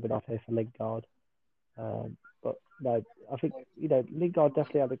Rashford coming off here for Lingard. But no, I think Lingard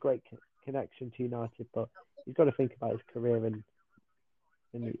definitely had a great connection to United, but he's got to think about his career and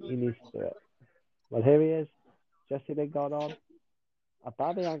he needs to do it. Well, here he is, Jesse Lingard on,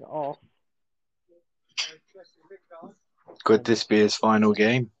 Aubameyang off. Could this be his final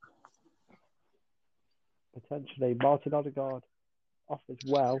game? Potentially, Martin Odegaard off as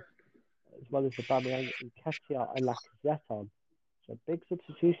well as Aubameyang and Ketia and Lacazette on. So big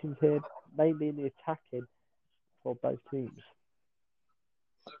substitutions here, mainly in the attacking for both teams.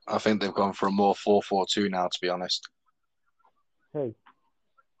 I think they've gone for a more 4-4-2 now, to be honest. Who?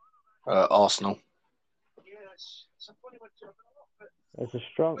 Arsenal. There's a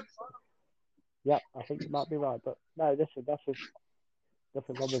strong... Yeah, I think you might be right. But no, listen, that's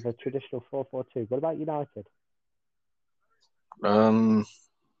nothing wrong with a traditional 4-4-2. What about United? I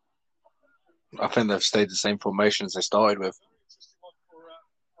think they've stayed the same formation as they started with.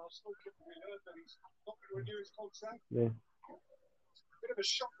 Yeah. Bit of a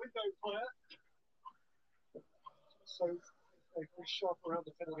shot window player. So they push sharp around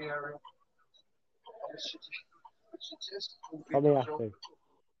the penalty area. Tomiyasu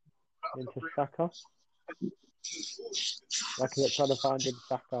into Saka. Lacazette trying to find him.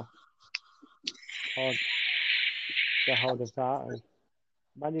 Saka can't get hold of that. And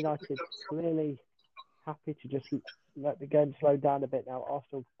Man United clearly happy to just let the game slow down a bit now.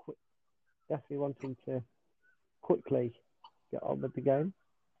 Arsenal definitely wanting to quickly get on with the game.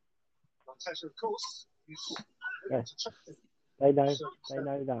 Yeah. They know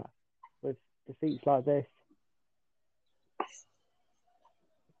that with defeats like this,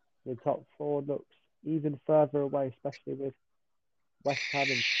 the top four looks even further away, especially with West Ham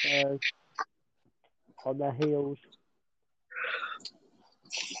and Spurs on their heels.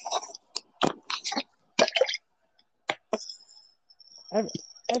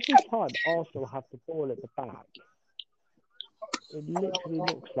 Every time Arsenal have the ball at the back, it literally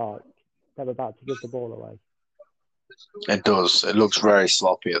looks like they're about to give the ball away. It does. It looks very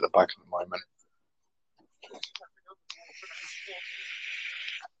sloppy at the back at the moment.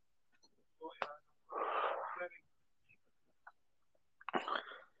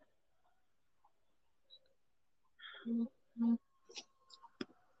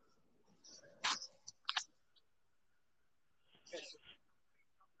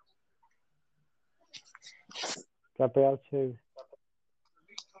 Gabriel too.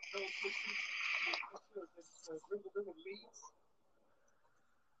 Wimbledon and Leeds.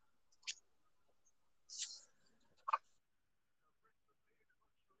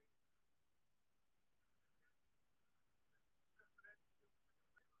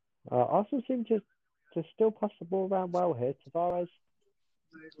 Arsenal seem to still pass the ball around well here. Tavares,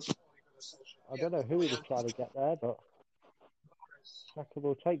 I don't know who he was trying to get there, but Saka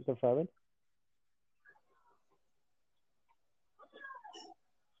will take the throw-in.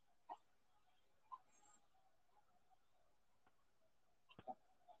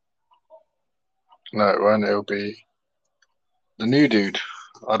 No, it won't. It'll be the new dude.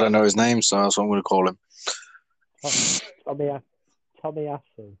 I don't know his name, so that's what I'm going to call him. Tommy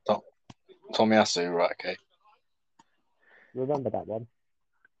Asu. Tomiyasu, right? Okay, Remember that one.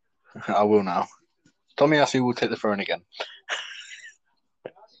 I will now. Tomiyasu will take the throne again.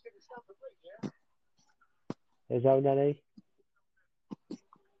 Here's Oneni.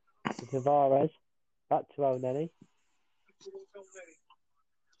 Tavares. Back to Oneni.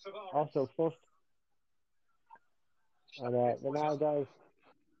 Also forced. And Ronaldo.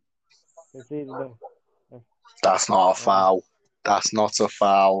 That's not a foul. That's not a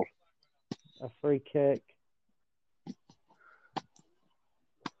foul. A free kick.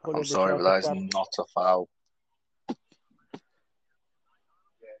 I'm sorry, but that is not a foul.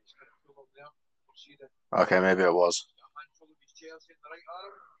 Okay, maybe it was.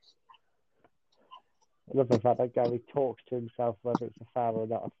 I love the fact that Gary talks to himself whether it's a foul or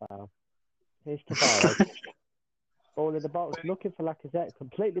not a foul. Here's Tavares. Ball in the box, looking for Lacazette.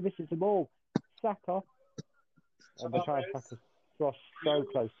 Completely misses the ball. Saka. And the try Saka cross so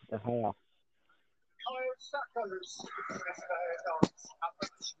close to the hair. I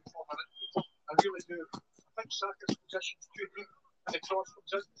really do. I think Saka's possession's too deep and the cross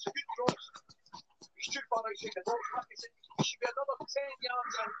comes in. It's a good cross. He's too far outside the box. Like I said, he should be another 10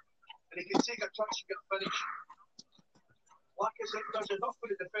 yards in and he can take a touch and get a finish. Like I said, does enough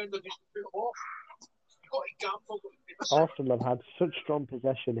for the defender just to put him off. You've got to gamble. Arsenal have had such strong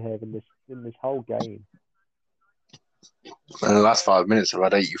possession here in this whole game. In the last 5 minutes, they've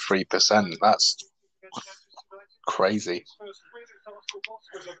had 83%. That's crazy.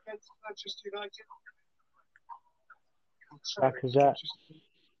 Lacazette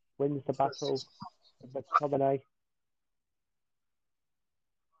wins the battle with McTominay.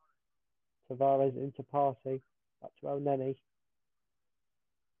 Tavares into Partey. Back to Oneni.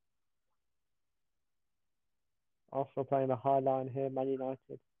 Arsenal playing a high line here, Man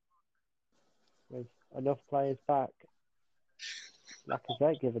United. With enough players back.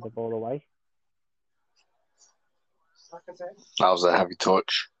 Lacazette giving the ball away. That was a heavy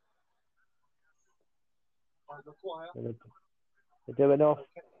touch. They do enough.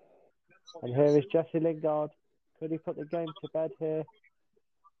 And here is Jesse Lingard. Could he put the game to bed here?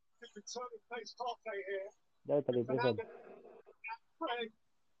 Nobody with him.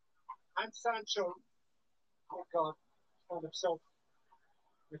 And Sancho. Oh God, found himself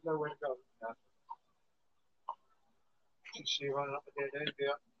with nowhere to go. Running up the dead end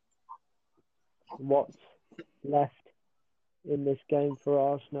here. What's left in this game for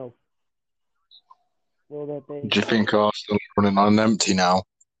Arsenal? Will there be? Do you think Arsenal are running on empty now?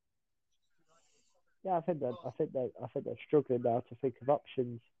 Yeah, I think they're struggling now to think of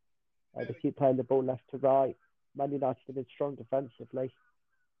options. They keep playing the ball left to right. Man United have been strong defensively,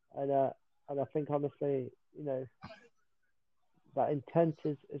 and I think honestly, you know, that intent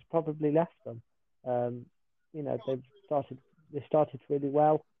is probably left them. You know, they started really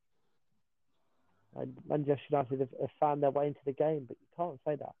well, and Manchester United have found their way into the game. But you can't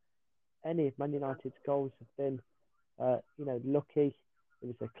say that any of Man United's goals have been, you know, lucky. It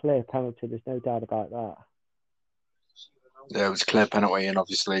was a clear penalty. There's no doubt about that. Yeah, it was a clear penalty, and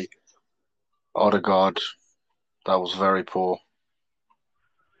obviously Odegaard, that was very poor.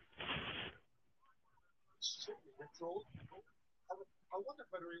 I wonder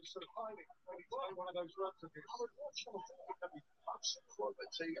whether he was sort of hiding when he played one of those runs of his. I would watch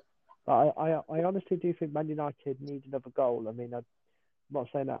him. I honestly do think Man United need another goal. I mean, I'm not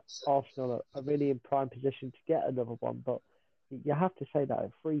saying that Arsenal are really in prime position to get another one, but you have to say that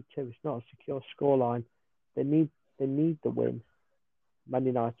at 3-2, it's not a secure scoreline. They need the win. Man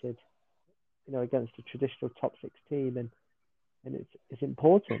United, you know, against a traditional top 6 team, and it's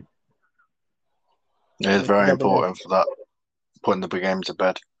important. It is very important for that, putting the big game to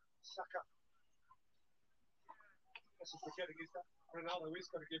bed.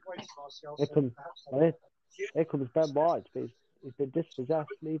 Here comes Ben White, but he's been dispossessed,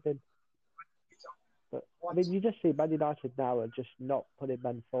 leaving. But I mean, you just see Man United now are just not putting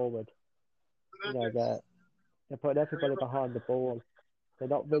men forward. You know, they're putting everybody behind the ball. They're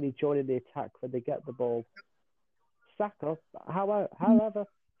not really joining the attack when they get the ball. Saka, however,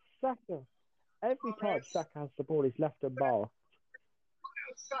 Saka, every time Saka has the ball, he's left unmarked.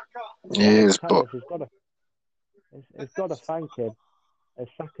 He is, but It's got to thank him as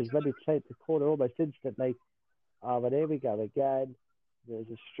Saka's ready to take the corner almost instantly. And here we go again. There's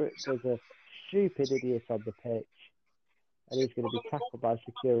a stupid idiot on the pitch, and he's going to be tackled by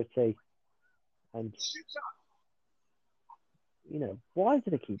security. And why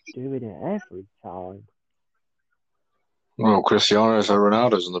do they keep doing it every time? well, Cristiano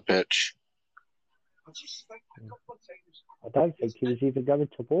Ronaldo's on the pitch. I don't think he was even going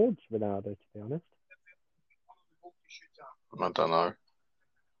towards Ronaldo, to be honest. I don't know.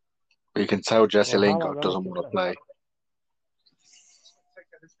 But you can tell Jesse Well, how Lingard ironic doesn't is want to that? play.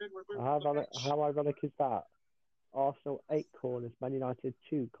 How ironic is that? Arsenal 8 corners, Man United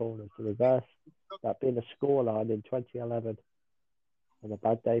 2 corners. The reverse, that being the scoreline in 2011. And a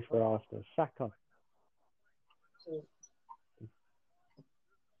bad day for Arsenal. Saka.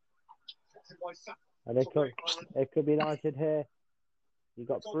 And it could be United here. You've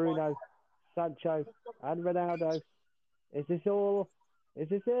got Bruno, Sancho, and Ronaldo. Is this all? Is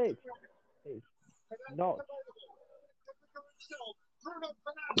this it? It's not.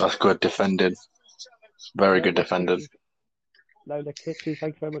 That's good defending. Very good defending. Lola Kitty,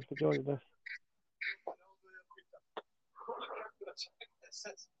 thank you very much for joining us.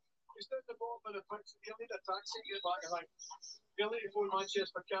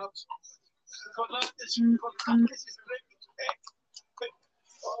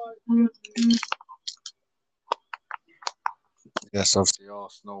 Yes, obviously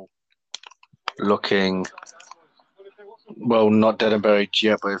Arsenal looking, well, not dead and buried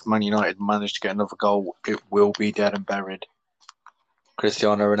yet, but if Man United manage to get another goal, it will be dead and buried.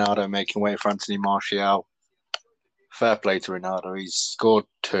 Cristiano Ronaldo making way for Anthony Martial. Fair play to Ronaldo. He's scored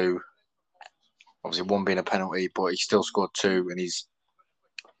 2. Obviously, 1 being a penalty, but he still scored 2, and he's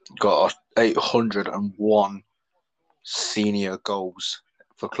got 801 senior goals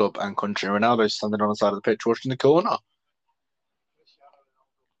for club and country. Ronaldo's standing on the side of the pitch watching the corner.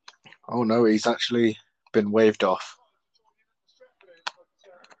 Oh no, he's actually been waved off.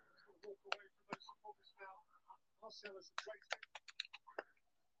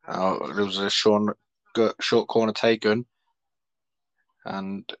 There was a short corner taken,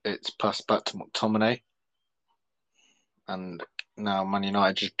 and it's passed back to McTominay. And now Man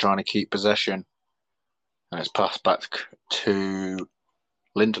United just trying to keep possession, and it's passed back to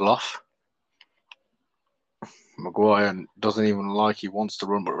Lindelof. Maguire doesn't even like he wants to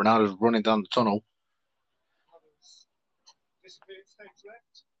run, but Ronaldo's running down the tunnel.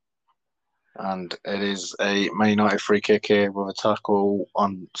 And it is a Man United free kick here with a tackle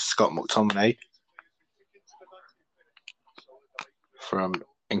on Scott McTominay from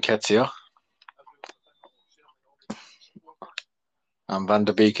Nketiah. And Van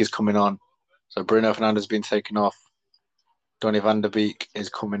der Beek is coming on. So Bruno Fernandes has been taken off. Donny Van der Beek is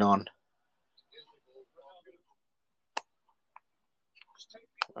coming on.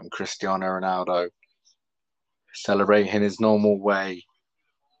 And Cristiano Ronaldo celebrating in his normal way,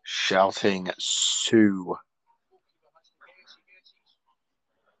 shouting "Sue."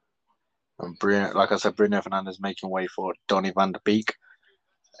 And Bruno, like I said, Bruno Fernandes making way for Donny Van der Beek.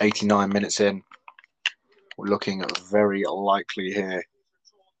 89 minutes in. We're looking very likely here.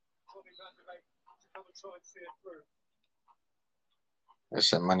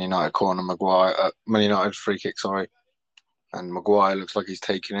 It's a Man United corner, Man United free kick, sorry. And Maguire looks like he's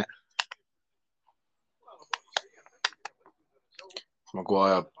taking it.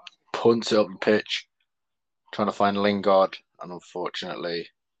 Maguire punts it up the pitch, trying to find Lingard, and unfortunately,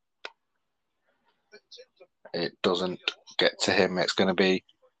 it doesn't get to him. It's going to be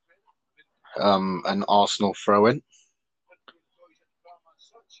an Arsenal throw-in.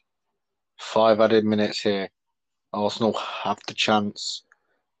 5 added minutes here. Arsenal have the chance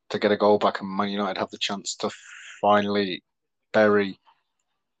to get a goal back, and Man United have the chance to finally bury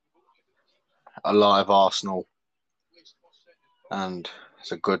alive Arsenal. And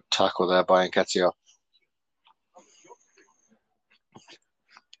it's a good tackle there by Nketiah.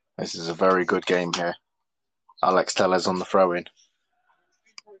 This is a very good game here. Alex Telles on the throw-in.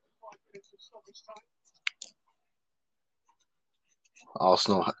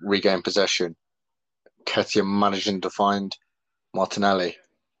 Arsenal regain possession. Nketiah managing to find Martinelli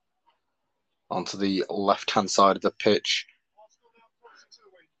onto the left-hand side of the pitch.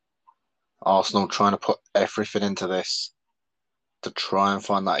 Arsenal trying to put everything into this to try and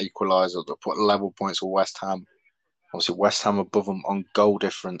find that equaliser, to put level points with West Ham. Obviously, West Ham above them on goal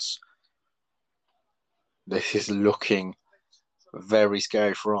difference. This is looking very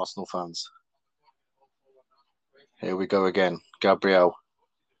scary for Arsenal fans. Here we go again. Gabriel.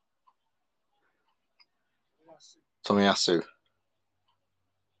 Tomiyasu.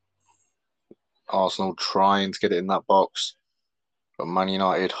 Arsenal trying to get it in that box. But Man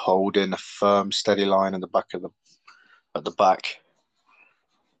United holding a firm, steady line at the back.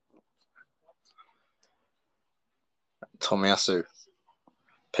 Tomiyasu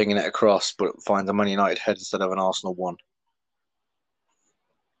pinging it across, but finds a Man United head instead of an Arsenal one.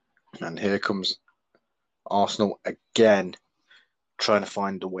 And here comes Arsenal again, trying to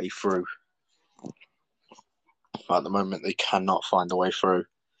find a way through. At the moment, they cannot find a way through.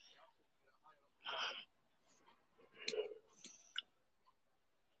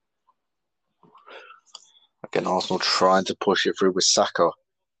 Again, Arsenal trying to push it through with Saka.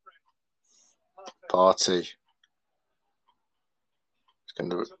 Partey.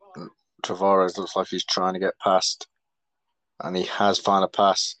 Tavares looks like he's trying to get past. And he has found a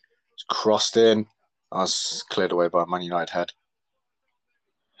pass. It's crossed in. That's cleared away by a Man United head.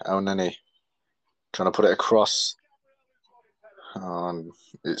 El Neni trying to put it across.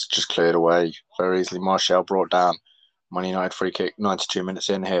 It's just cleared away very easily. Martial brought down. Man United free kick, 92 minutes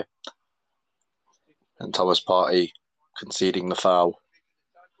in here. And Thomas Partey conceding the foul.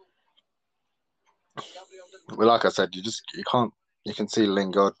 Well, like I said, you can see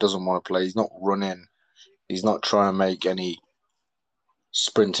Lingard doesn't want to play. He's not running. He's not trying to make any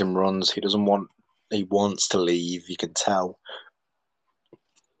sprinting runs. He wants to leave, you can tell.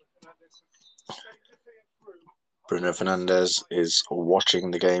 Bruno Fernandes is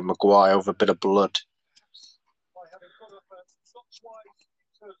watching the game. Maguire with a bit of blood.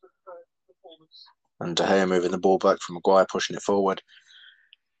 And De Gea moving the ball back from Maguire, pushing it forward.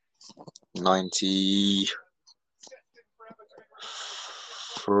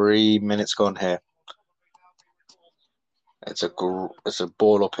 93 minutes gone here. It's a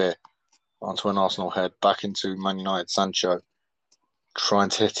ball up here onto an Arsenal head, back into Man United. Sancho trying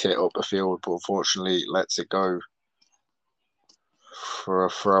to hit it up the field, but unfortunately lets it go for a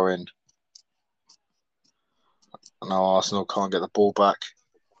throw-in. Now Arsenal can't get the ball back.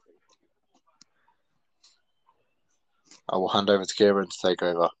 I will hand over to Kieran to take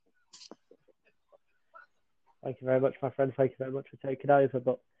over. Thank you very much, my friend. Thank you very much for taking over.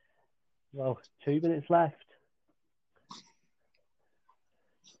 But, 2 minutes left.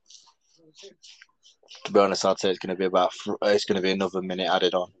 To be honest, I'd say it's going to be another minute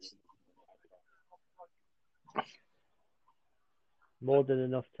added on. More than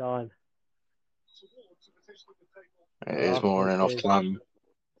enough time. It is more than enough time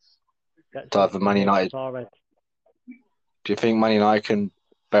to have the Man United. Do you think Man United can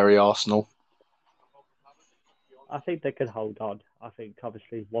bury Arsenal? I think they can hold on. I think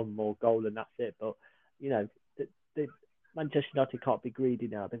obviously one more goal and that's it. But, Manchester United can't be greedy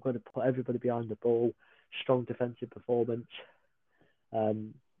now. They're going to put everybody behind the ball. Strong defensive performance.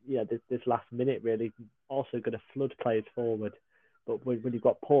 This last minute really also going to flood players forward. But when you've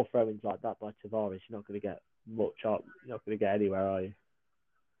got poor throw-ins like that by Tavares, you're not going to get much up. You're not going to get anywhere, are you?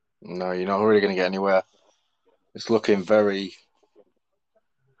 No, you're not really going to get anywhere. It's looking very...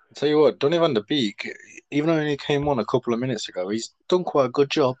 I'll tell you what, Donny van der Beek, even though he came on a couple of minutes ago, he's done quite a good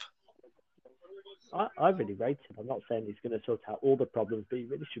job. I really rate him. I'm not saying he's going to sort out all the problems, but he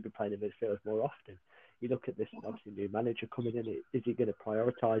really should be playing in midfield more often. You look at this, obviously, new manager coming in. Is he going to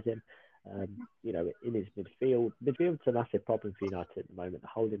prioritise him? In his midfield. Midfield's a massive problem for United at the moment.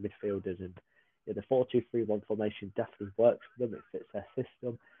 Holding midfielders and the 4-2-3-1 formation definitely works for them. It fits their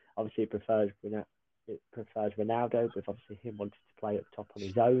system. Obviously, it prefers Ronaldo, with obviously him wanting to play up top on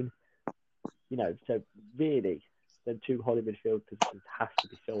his own. So really, the two holding midfield positions has to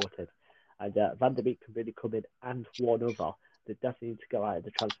be sorted. And Van der Beek can really come in and one other. They definitely need to go out of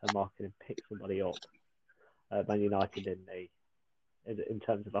the transfer market and pick somebody up. Man United in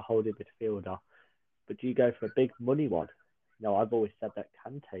terms of a holding midfielder. But do you go for a big money one? No, I've always said that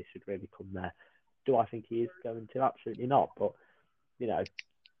Kante should really come there. Do I think he is going to? Absolutely not. But,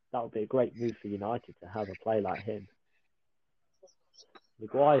 that would be a great move for United to have a player like him.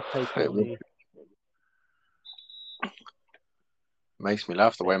 Maguire's taking me. Makes me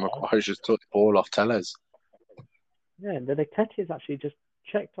laugh the way Maguire just took the ball off Telles. Yeah, and then Eketiah's actually just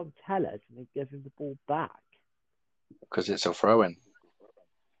checked on Telles and they gave him the ball back. Because it's a throw-in.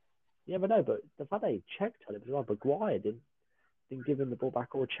 Yeah, but the fact that he checked on him as well, Maguire didn't give him the ball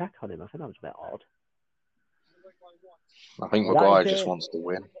back or check on him. I think that was a bit odd. I think Maguire just wants to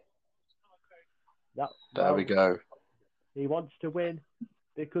win. There we go. He wants to win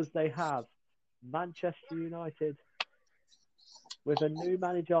because they have Manchester United with a new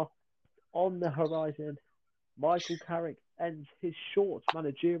manager on the horizon. Michael Carrick ends his short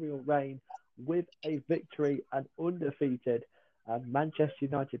managerial reign with a victory and undefeated. Manchester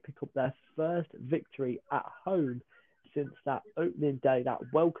United pick up their first victory at home since that opening day, that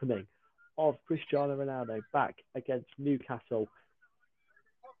welcoming of Cristiano Ronaldo back against Newcastle.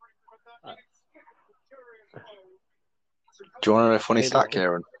 Do you want to know a funny stat,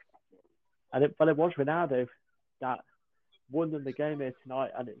 Kieran? It was Ronaldo that won them the game here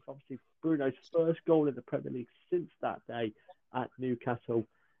tonight, and it's obviously Bruno's first goal in the Premier League since that day at Newcastle,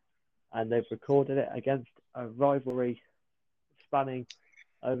 and they've recorded it against a rivalry spanning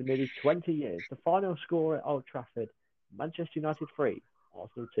over nearly 20 years. The final score at Old Trafford, Manchester United 3,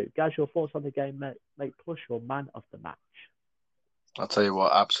 Arsenal 2. Guys, your thoughts on the game, mate, plus your man of the match. I'll tell you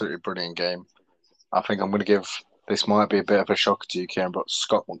what, absolutely brilliant game. I think I'm going to give, this might be a bit of a shock to you, Kieran, but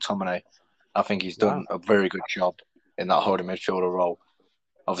Scott McTominay, I think he's done a very good job in that holding midfielder role.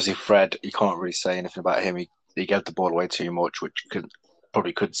 Obviously, Fred, you can't really say anything about him. He gave the ball away too much, which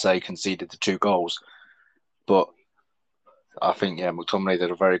probably could say conceded the 2 goals. But I think, McTominay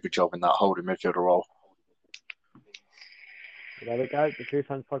did a very good job in that holding midfielder role. There we go. The True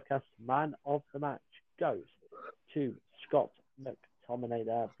Fans Podcast man of the match goes to Scott McTominay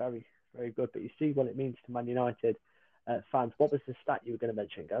there. Very, very good. But you see what it means to Man United fans. What was the stat you were going to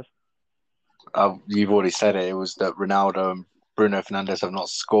mention, guys? You've already said it. It was that Ronaldo and Bruno Fernandes have not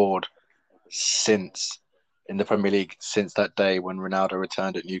scored in the Premier League since that day when Ronaldo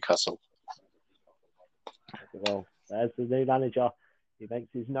returned at Newcastle. Well, there's the new manager. He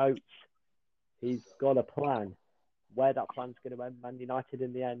makes his notes. He's got a plan. Where that plan's going to end, Man United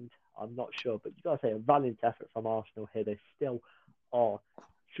in the end, I'm not sure. But you've got to say a valiant effort from Arsenal here. They still are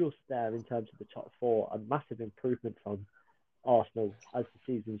just there in terms of the top 4. A massive improvement from Arsenal as the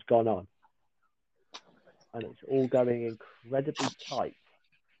season's gone on. And it's all going incredibly tight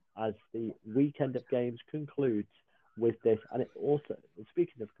as the weekend of games concludes with this. And it also,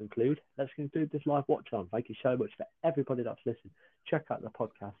 speaking of conclude, let's conclude this live watch on. Thank you so much for everybody that's listened. Check out the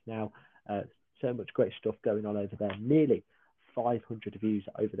podcast now. So much great stuff going on over there. Nearly 500 views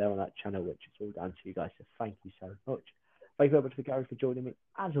over there on that channel, which is all down to you guys. So thank you so much. Thank you very much for Gary for joining me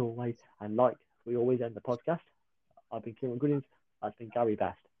as always. And like we always end the podcast, I've been Kieran Goodings. I've been Gary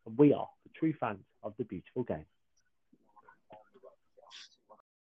Best. And we are the true fans of the beautiful game.